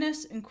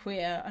 queerness and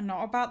queer are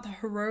not about the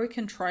heroic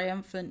and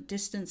triumphant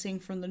distancing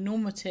from the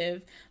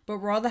normative, but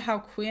rather how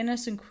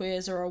queerness and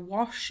queers are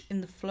awash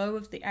in the flow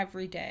of the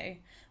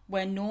everyday,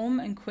 where norm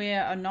and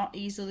queer are not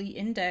easily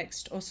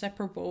indexed or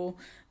separable,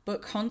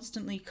 but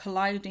constantly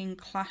colliding,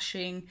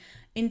 clashing,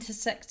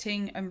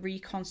 intersecting, and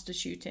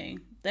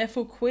reconstituting.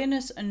 Therefore,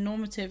 queerness and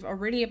normative are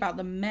really about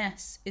the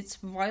mess, its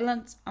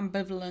violence,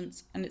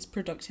 ambivalence, and its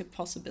productive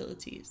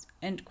possibilities.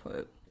 End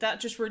quote.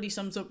 That just really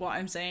sums up what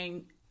I'm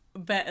saying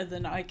better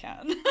than I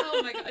can.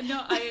 Oh my god.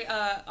 No,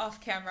 off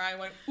camera, I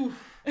went,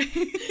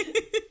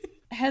 oof.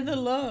 Heather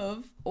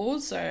Love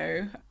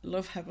also,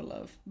 love Heather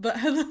Love, but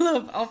Heather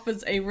Love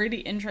offers a really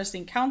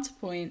interesting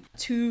counterpoint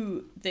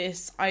to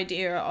this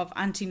idea of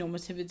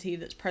anti-normativity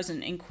that's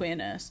present in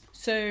queerness.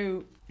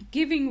 So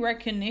giving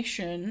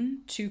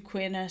recognition to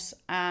queerness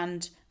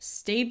and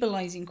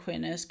stabilizing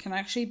queerness can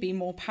actually be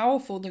more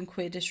powerful than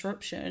queer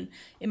disruption.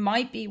 It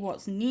might be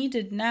what's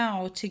needed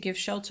now to give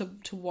shelter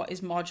to what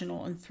is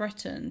marginal and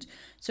threatened.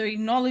 So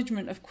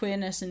acknowledgement of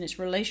queerness and its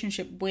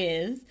relationship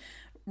with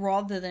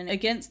rather than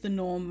against the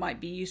norm might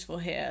be useful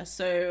here.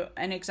 So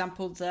an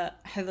example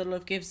that Heather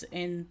Love gives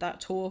in that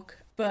talk,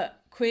 but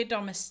queer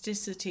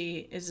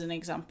domesticity is an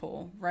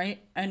example, right?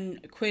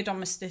 And queer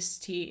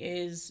domesticity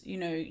is, you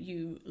know,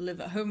 you live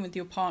at home with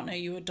your partner,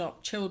 you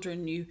adopt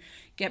children, you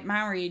get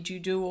married, you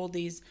do all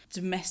these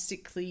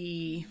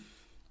domestically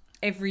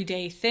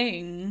everyday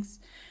things.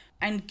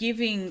 And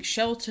giving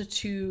shelter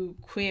to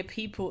queer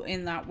people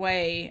in that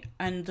way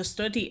and the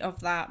study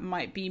of that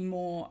might be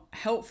more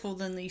helpful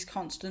than these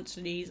constant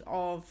studies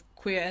of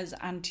queer as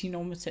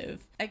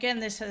anti-normative.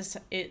 Again, this has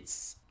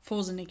its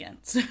fors and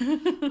against.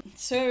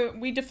 So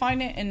we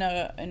define it in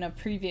a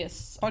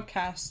previous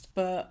podcast,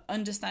 but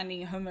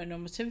understanding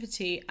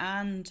homonormativity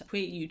and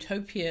queer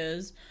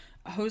utopias,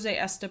 Jose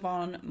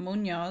Esteban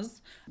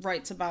Munoz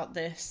writes about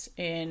this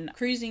in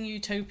Cruising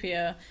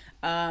Utopia,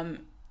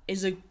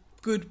 is a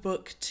good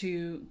book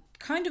to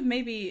kind of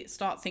maybe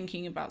start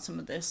thinking about some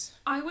of this.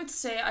 I would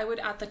say I would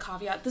add the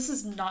caveat, this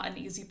is not an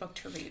easy book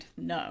to read.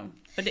 No,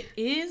 but it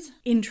is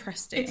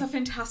interesting. It's a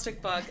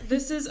fantastic book.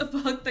 This is a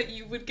book that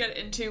you would get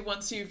into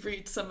once you've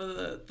read some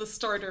of the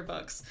starter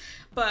books.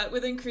 But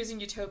within Cruising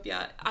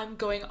Utopia, I'm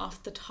going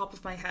off the top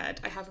of my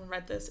head. I haven't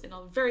read this in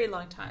a very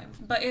long time.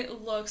 But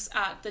it looks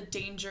at the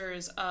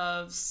dangers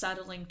of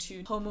settling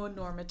to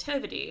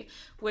homonormativity,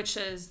 which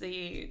is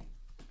the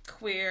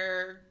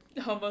queer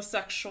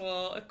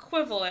homosexual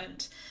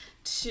equivalent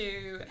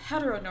to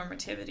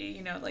heteronormativity,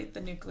 you know, like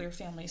the nuclear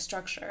family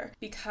structure,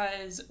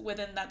 because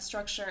within that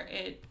structure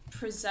it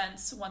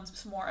presents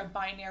once more a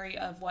binary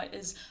of what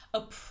is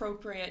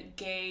appropriate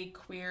gay,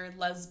 queer,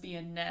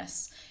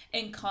 lesbianness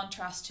in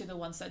contrast to the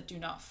ones that do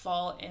not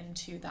fall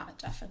into that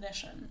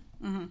definition.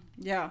 Mm-hmm.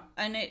 Yeah,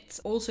 and it's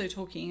also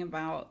talking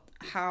about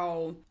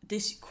how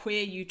this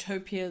queer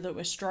utopia that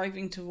we're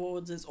striving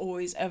towards is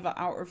always ever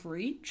out of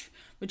reach,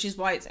 which is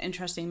why it's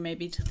interesting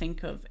maybe to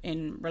think of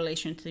in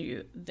relation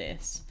to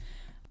this.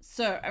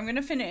 So I'm going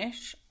to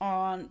finish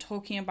on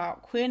talking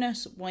about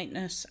queerness,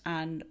 whiteness,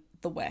 and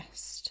the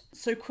West.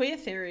 So queer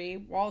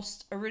theory,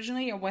 whilst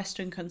originally a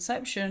Western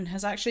conception,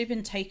 has actually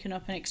been taken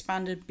up and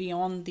expanded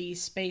beyond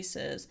these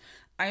spaces.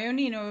 I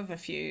only know of a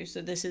few,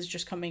 so this is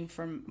just coming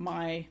from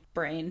my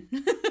brain.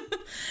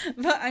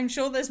 But I'm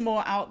sure there's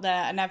more out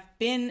there, and I've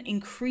been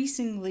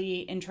increasingly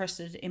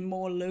interested in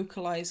more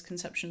localized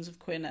conceptions of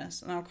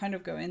queerness, and I'll kind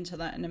of go into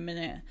that in a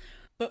minute.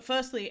 But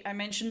firstly, I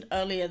mentioned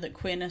earlier that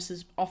queerness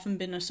has often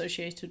been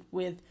associated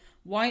with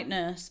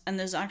whiteness, and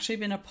there's actually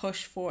been a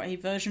push for a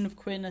version of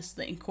queerness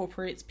that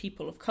incorporates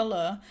people of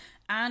color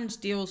and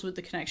deals with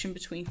the connection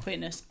between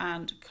queerness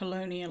and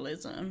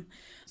colonialism.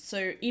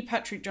 So E.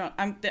 Patrick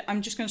Johnson,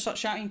 I'm just going to start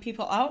shouting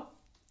people out.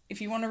 If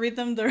you want to read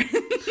them, they're in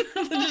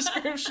the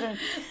description.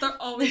 They're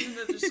always in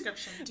the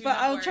description. But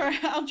I'll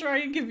try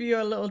and give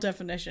you a little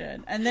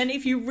definition. And then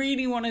if you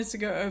really want us to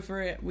go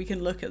over it, we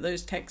can look at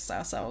those texts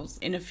ourselves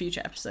in a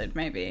future episode,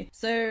 maybe.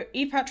 So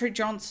E. Patrick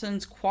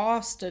Johnson's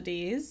Queer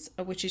Studies,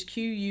 which is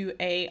Quare,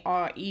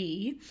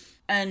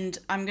 and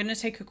I'm going to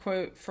take a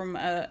quote from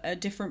a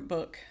different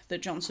book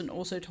that Johnson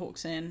also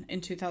talks in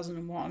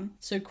 2001.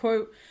 So,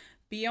 quote,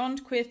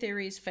 beyond queer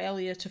theory's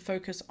failure to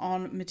focus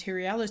on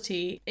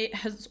materiality, it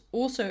has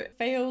also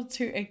failed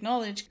to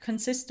acknowledge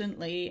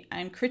consistently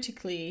and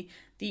critically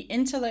the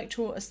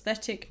intellectual,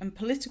 aesthetic, and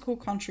political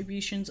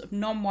contributions of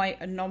non-white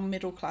and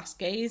non-middle class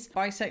gays,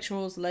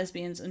 bisexuals,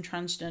 lesbians, and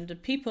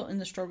transgender people in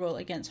the struggle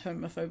against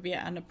homophobia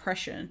and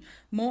oppression.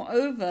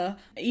 Moreover,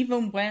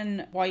 even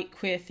when white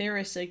queer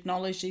theorists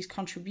acknowledge these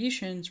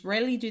contributions,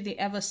 rarely do they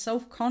ever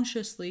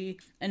self-consciously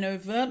and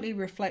overtly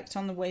reflect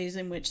on the ways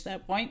in which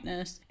their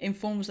whiteness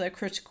informs their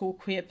critical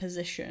queer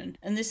position.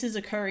 And this is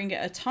occurring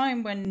at a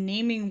time when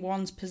naming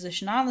one's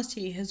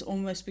positionality has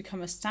almost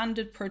become a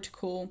standard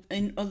protocol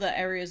in other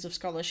areas of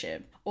scholarship.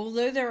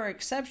 Although there are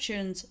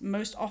exceptions,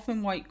 most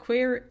often white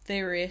queer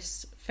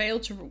theorists fail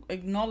to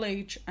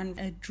acknowledge and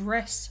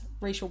address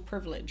racial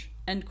privilege.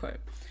 End quote.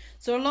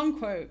 So a long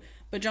quote,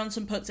 but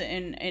Johnson puts it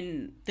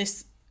in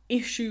this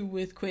issue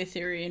with queer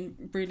theory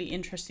in really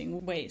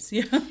interesting ways.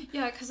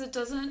 Yeah, because it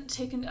doesn't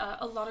take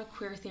a lot of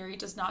queer theory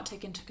does not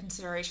take into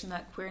consideration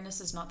that queerness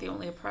is not the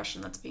only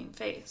oppression that's being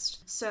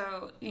faced.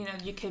 So, you know,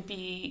 you could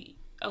be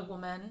a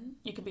woman,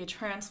 you could be a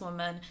trans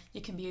woman,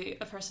 you can be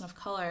a person of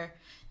color,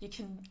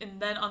 and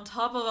then on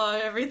top of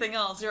everything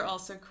else, you're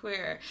also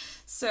queer.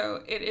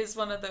 So it is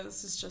one of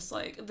those, it's just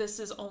like, this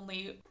is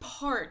only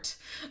part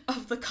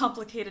of the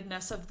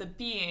complicatedness of the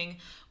being,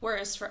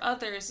 whereas for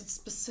others, it's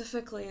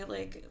specifically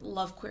like,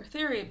 love queer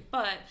theory,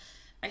 but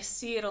I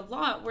see it a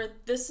lot where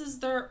this is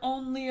their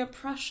only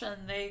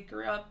oppression. They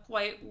grew up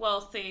quite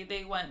wealthy,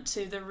 they went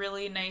to the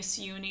really nice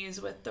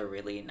unis with the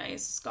really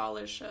nice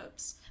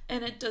scholarships.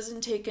 And it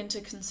doesn't take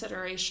into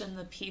consideration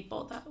the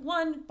people that,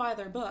 one, buy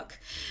their book.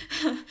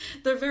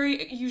 They're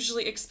very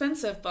usually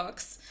expensive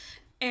books.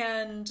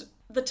 And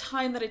the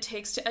time that it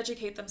takes to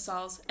educate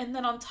themselves. And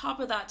then on top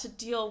of that, to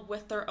deal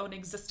with their own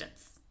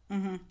existence.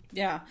 Mm-hmm.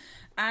 Yeah.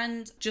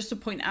 And just to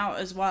point out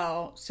as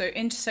well, so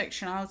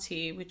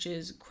intersectionality, which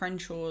is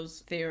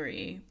Crenshaw's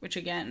theory, which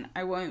again,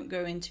 I won't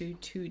go into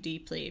too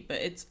deeply, but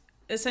it's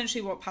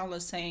essentially what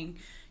Paula's saying.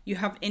 You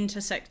have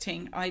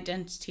intersecting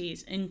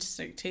identities,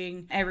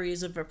 intersecting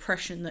areas of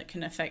oppression that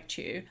can affect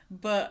you.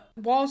 But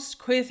whilst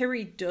queer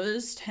theory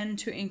does tend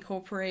to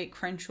incorporate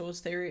Crenshaw's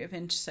theory of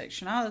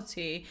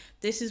intersectionality,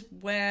 this is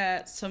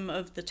where some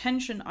of the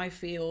tension I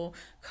feel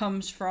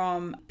comes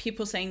from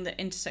people saying that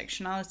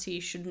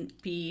intersectionality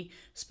shouldn't be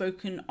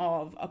spoken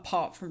of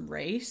apart from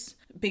race,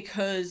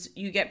 because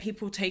you get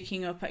people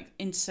taking up like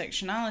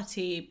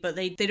intersectionality, but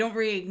they don't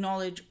really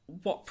acknowledge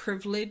what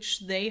privilege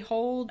they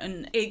hold,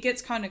 and it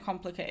gets kind of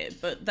complicated,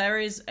 but there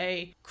is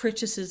a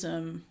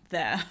criticism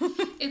there.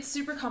 It's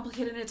super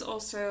complicated, and it's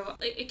also,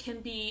 it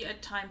can be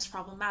at times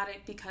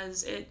problematic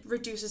because it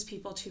reduces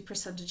people to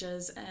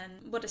percentages and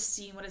what is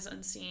seen, what is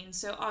unseen.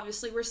 So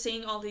obviously we're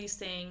seeing all these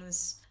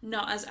things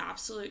not as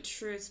absolute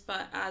truths,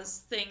 but as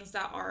things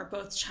that are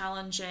both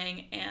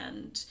challenging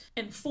and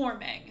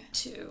informing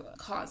to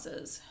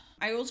causes.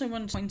 I also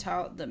want to point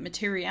out that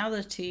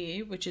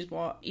materiality, which is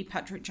what E.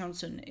 Patrick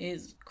Johnson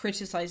is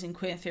criticizing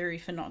queer theory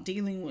for not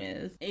dealing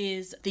with,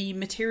 is the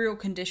material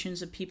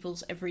conditions of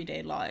people's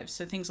everyday lives.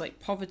 So things like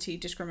poverty,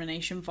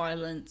 discrimination,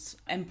 violence,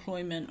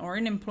 employment or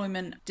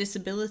unemployment,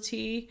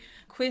 disability.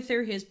 Queer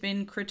theory has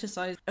been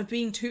criticized of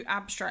being too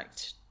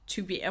abstract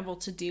to be able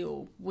to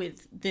deal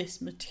with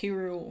this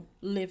material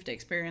lived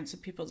experience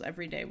of people's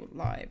everyday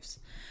lives.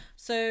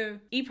 So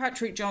E.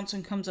 Patrick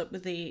Johnson comes up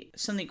with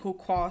something called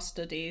queer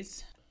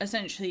studies.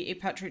 Essentially, E.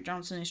 Patrick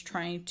Johnson is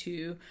trying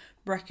to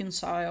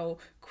reconcile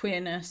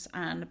queerness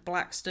and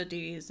Black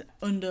studies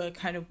under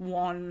kind of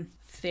one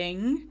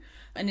thing.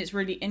 And it's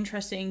really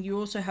interesting. You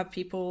also have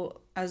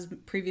people, as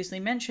previously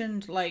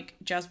mentioned, like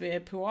Jasbir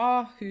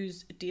Puar,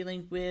 who's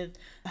dealing with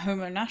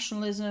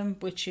homo-nationalism,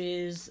 which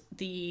is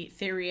the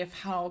theory of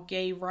how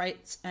gay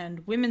rights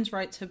and women's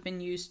rights have been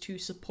used to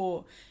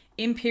support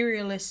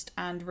imperialist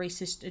and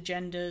racist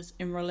agendas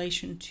in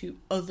relation to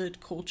othered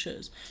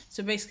cultures.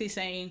 So basically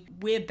saying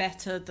we're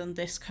better than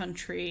this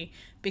country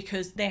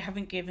because they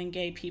haven't given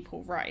gay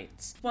people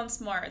rights.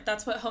 Once more,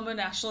 that's what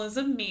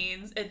homo-nationalism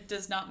means. It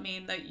does not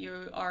mean that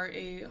you are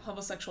a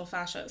homosexual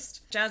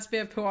fascist.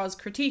 Jasbir Puar's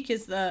critique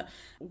is that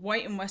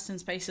white and Western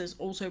spaces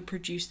also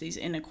produce these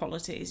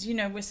inequalities. You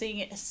know, we're seeing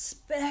it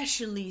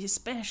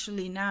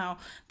especially now.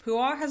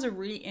 Puar has a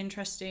really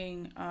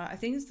interesting, I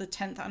think it's the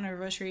 10th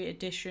anniversary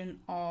edition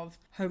of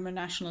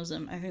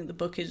Homo-Nationalism. I think the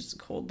book is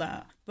called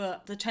that.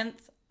 But the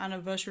 10th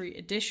anniversary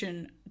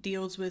edition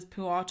deals with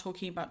Puar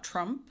talking about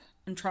Trump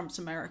and Trump's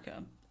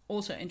America.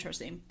 Also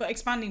interesting. But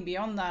expanding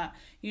beyond that,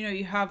 you know,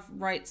 you have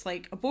rights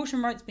like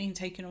abortion rights being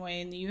taken away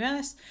in the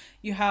US.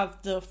 You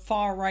have the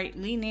far right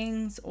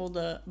leanings or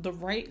the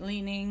right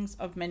leanings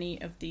of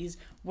many of these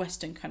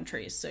Western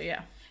countries. So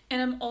yeah.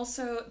 And I'm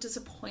also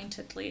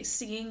disappointedly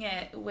seeing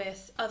it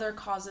with other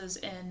causes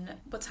in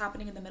what's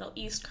happening in the Middle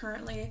East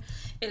currently.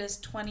 It is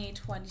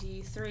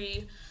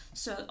 2023,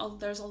 so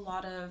there's a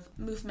lot of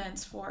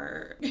movements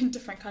in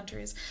different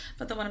countries.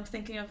 But the one I'm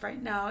thinking of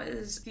right now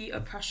is the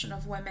oppression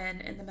of women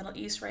in the Middle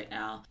East right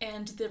now.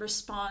 And the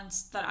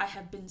response that I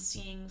have been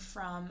seeing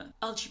from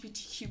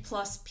LGBTQ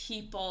plus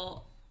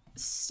people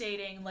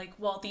stating like,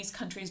 well, these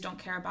countries don't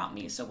care about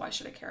me, so why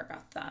should I care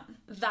about them?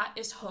 That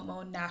is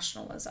homo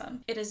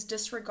nationalism. It is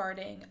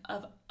disregarding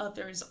of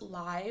others'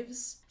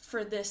 lives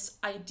for this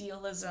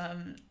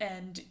idealism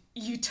and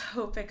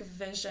utopic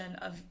vision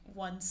of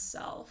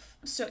oneself.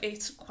 So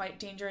it's quite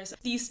dangerous.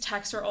 These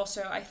texts are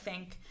also, I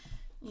think,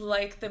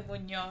 like the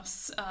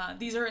Munoz,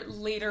 these are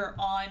later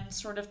on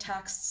sort of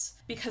texts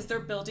because they're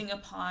building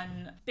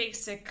upon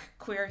basic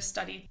queer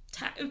study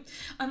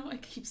I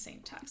keep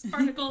saying texts.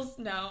 Articles,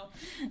 no.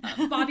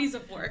 Bodies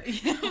of work.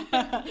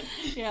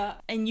 Yeah.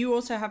 And you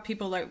also have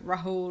people like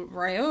Rahul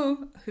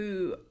Rao,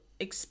 who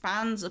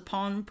expands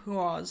upon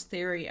Puar's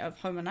theory of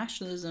homo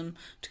nationalism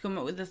to come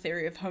up with the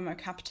theory of homo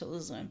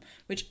capitalism,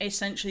 which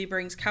essentially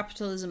brings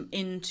capitalism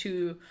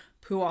into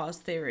Puar's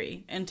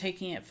theory and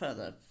taking it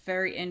further.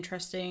 Very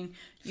interesting.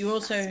 You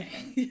also,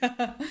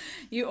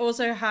 you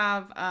also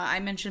have, I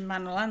mentioned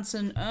Manuel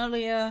Anson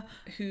earlier,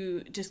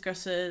 who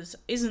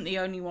isn't the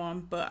only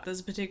one, but there's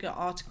a particular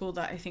article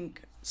that I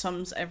think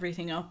sums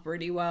everything up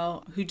really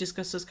well, who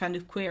discusses kind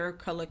of queer of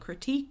color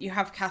critique. You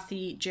have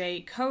Kathy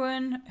J.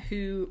 Cohen,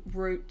 who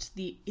wrote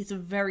it's a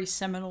very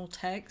seminal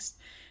text,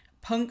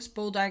 Punks,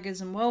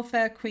 Bulldaggers and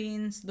Welfare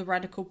Queens, The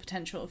Radical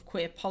Potential of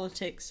Queer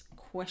Politics,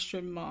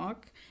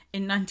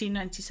 in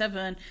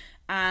 1997.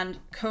 And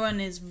Cohen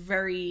is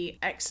very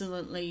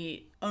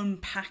excellently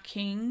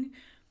unpacking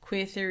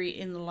queer theory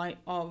in the light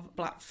of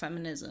Black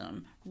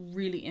feminism.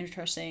 Really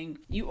interesting.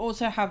 You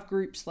also have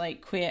groups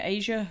like Queer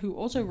Asia, who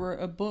also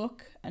wrote a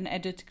book, an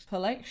edited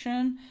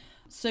collection.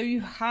 So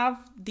you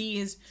have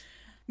these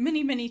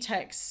many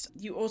texts.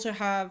 You also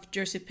have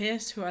Joseph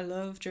Pearce, who I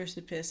love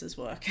Joseph Pearce's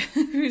work,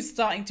 who's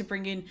starting to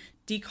bring in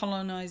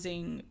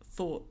decolonizing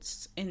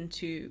thoughts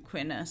into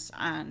queerness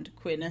and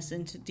queerness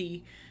into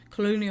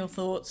decolonial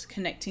thoughts,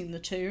 connecting the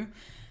two.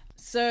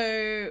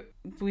 So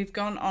we've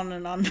gone on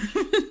and on,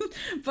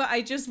 but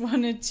I just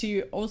wanted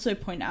to also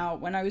point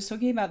out, when I was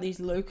talking about these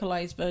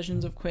localized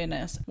versions of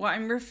queerness, what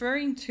I'm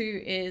referring to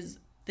is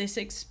this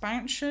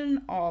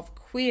expansion of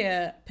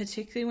queer,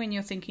 particularly when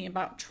you're thinking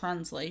about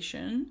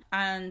translation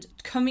and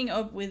coming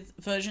up with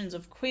versions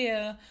of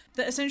queer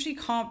that essentially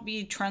can't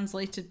be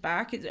translated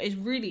back. It's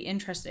really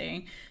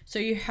interesting. So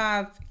you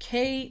have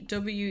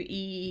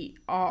KWER,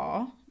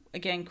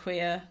 again,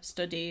 queer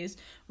studies,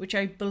 which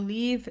I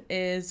believe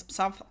is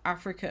South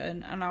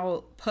African, and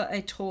I'll put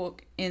a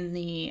talk in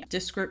the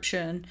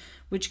description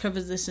which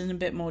covers this in a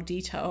bit more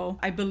detail.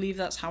 I believe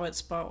that's how it's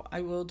spelled.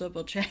 I will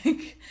double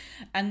check.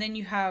 And then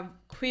you have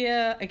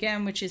queer,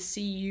 again, which is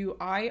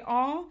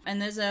CUIR,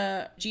 and there's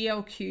a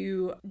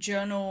GLQ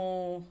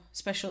journal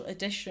special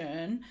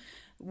edition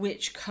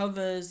which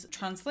covers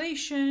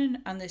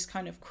translation and this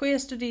kind of queer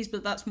studies,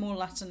 but that's more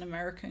Latin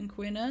American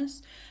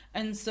queerness.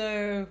 And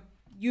so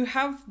you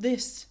have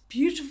this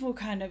beautiful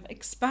kind of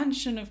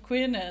expansion of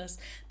queerness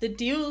that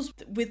deals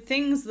with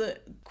things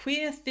that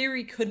queer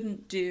theory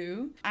couldn't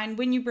do. And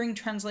when you bring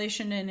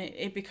translation in,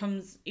 it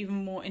becomes even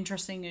more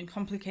interesting and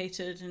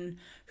complicated, and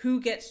who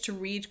gets to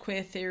read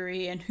queer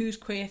theory and whose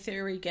queer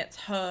theory gets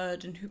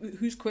heard and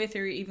whose queer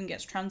theory even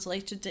gets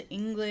translated to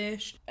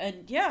English.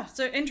 And yeah,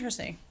 so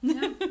interesting.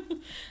 Yeah.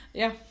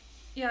 Yeah.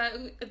 Yeah,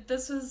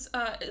 this was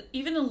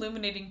even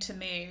illuminating to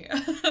me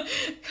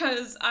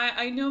because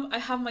I know I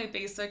have my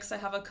basics. I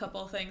have a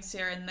couple things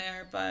here and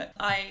there, but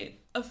I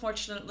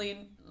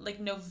unfortunately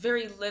know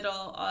very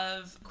little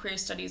of queer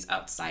studies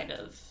outside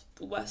of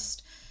the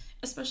West,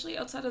 especially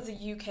outside of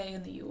the UK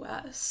and the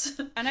US.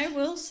 And I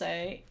will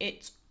say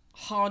it's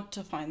hard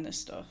to find this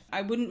stuff.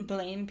 I wouldn't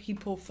blame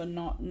people for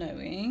not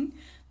knowing,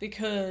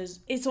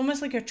 because it's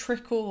almost like a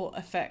trickle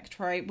effect,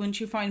 right?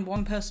 Once you find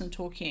one person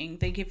talking,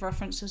 they give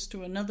references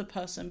to another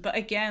person. But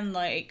again,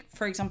 like,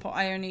 for example,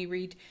 I only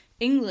read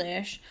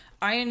English.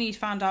 I only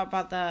found out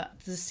about the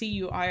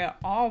CUIR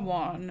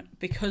one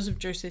because of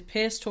Joseph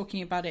Pearce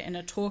talking about it in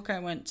a talk I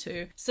went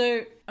to.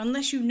 So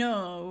unless you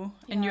know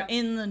and you're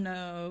in the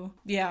know,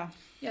 yeah.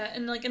 Yeah,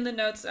 and in the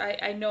notes,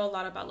 I know a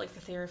lot about the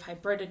theory of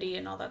hybridity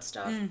and all that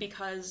stuff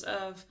because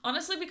of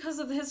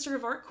the history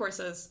of art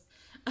courses.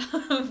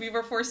 We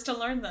were forced to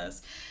learn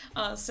this.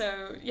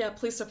 So yeah,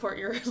 please support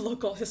your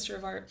local history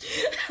of art.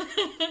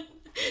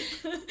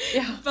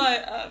 Yeah.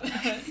 But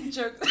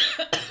jokes.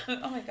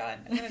 Oh my god,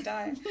 I'm gonna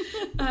die.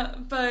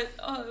 But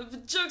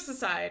jokes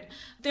aside,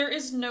 there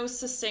is no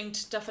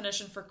succinct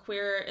definition for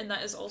queer, and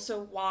that is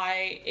also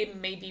why it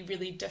may be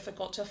really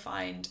difficult to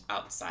find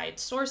outside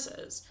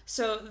sources.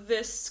 So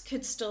this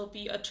could still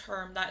be a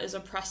term that is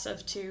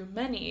oppressive to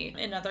many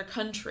in other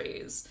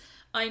countries.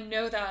 I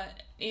know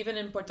that even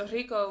in Puerto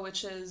Rico,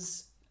 which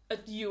is a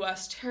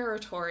U.S.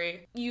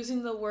 territory,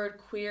 using the word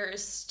queer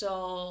is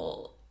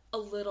still a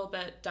little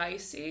bit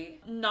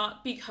dicey.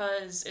 Not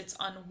because it's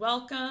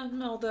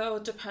unwelcome, although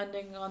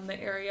depending on the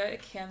area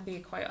it can be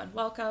quite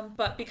unwelcome,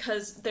 but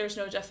because there's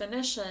no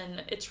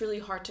definition, it's really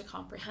hard to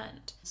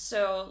comprehend.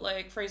 So,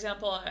 for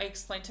example, I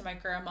explained to my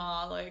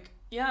grandma,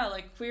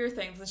 queer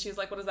things, and she's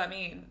like, what does that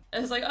mean?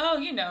 And it's like, oh,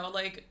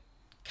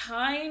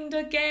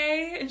 kinda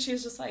gay, and she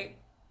was just like,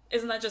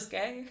 isn't that just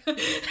gay?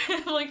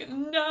 I'm like,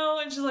 no.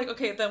 And she's like,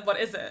 okay, then what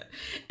is it?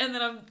 And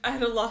then I'm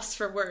at a loss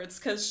for words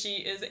because she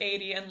is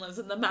 80 and lives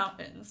in the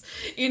mountains,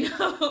 you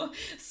know?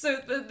 So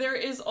there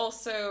is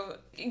also,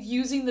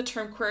 using the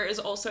term queer is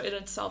also in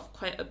itself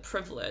quite a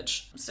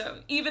privilege. So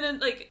even in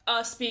like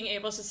us being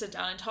able to sit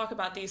down and talk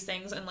about these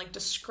things and like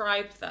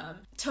describe them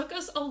took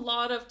us a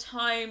lot of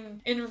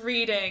time in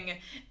reading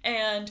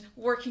and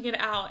working it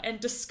out and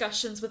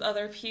discussions with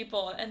other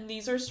people. And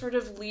these are sort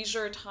of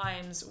leisure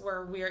times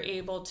where we're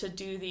able to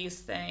do these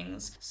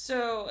things.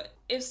 So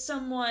if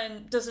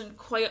someone doesn't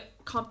quite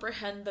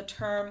comprehend the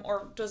term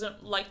or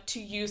doesn't like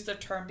to use the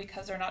term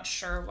because they're not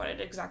sure what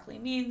it exactly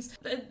means,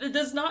 it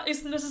does not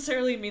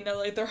necessarily mean that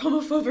like they're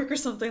homophobic or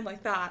something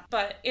like that.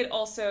 But it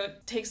also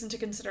takes into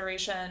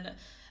consideration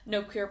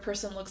no queer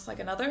person looks like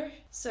another,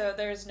 so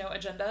there's no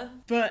agenda.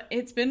 But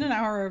it's been an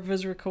hour of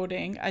us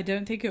recording. I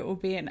don't think it will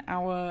be an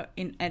hour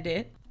in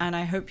edit, and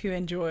I hope you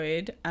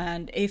enjoyed.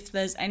 And if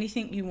there's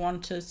anything you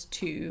want us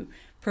to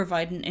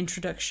provide an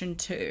introduction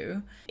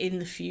to in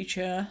the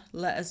future,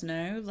 let us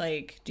know.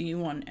 Like, do you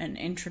want an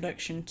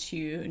introduction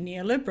to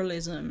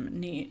neoliberalism,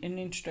 an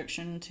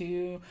introduction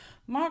to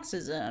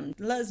Marxism?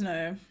 Let us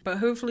know. But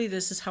hopefully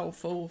this is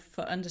helpful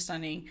for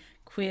understanding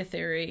queer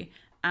theory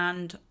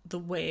and the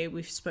way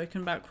we've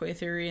spoken about queer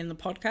theory in the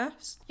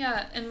podcast.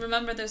 Yeah, and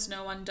remember there's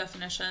no one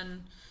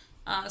definition,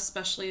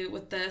 especially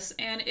with this,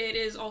 and it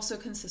is also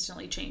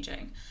consistently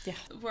changing. Yeah.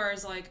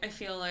 Whereas, like, I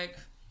feel like,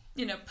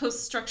 you know,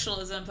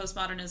 post-structuralism,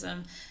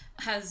 postmodernism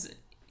has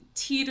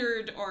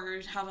teetered or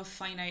have a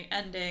finite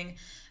ending.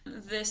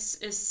 This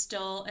is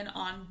still an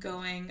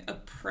ongoing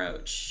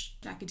approach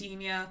in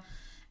academia,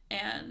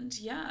 and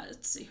yeah,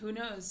 who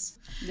knows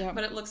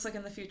what it looks like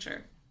in the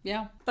future.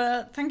 Yeah,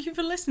 but thank you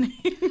for listening.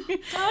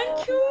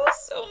 Thank you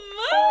so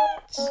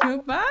much.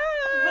 Goodbye.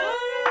 Bye.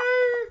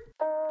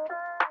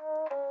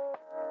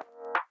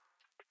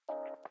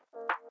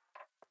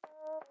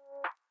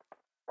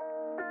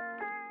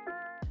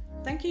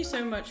 Thank you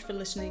so much for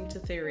listening to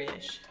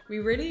Theory-ish. We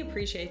really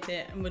appreciate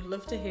it and would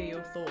love to hear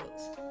your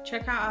thoughts.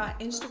 Check out our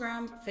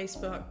Instagram,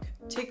 Facebook,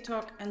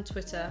 TikTok and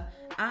Twitter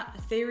at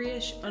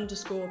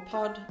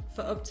Theory-ish_pod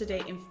for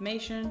up-to-date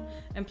information,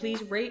 and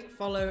please rate,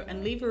 follow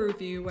and leave a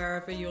review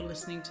wherever you're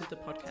listening to the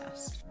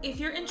podcast. If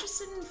you're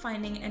interested in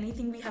finding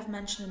anything we have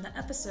mentioned in the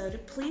episode,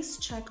 please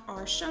check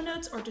our show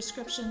notes or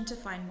description to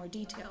find more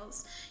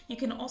details. You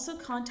can also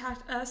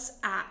contact us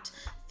at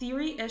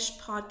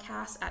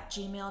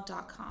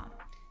theoryishpodcast@gmail.com.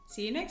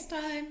 See you next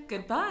time.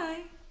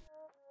 Goodbye.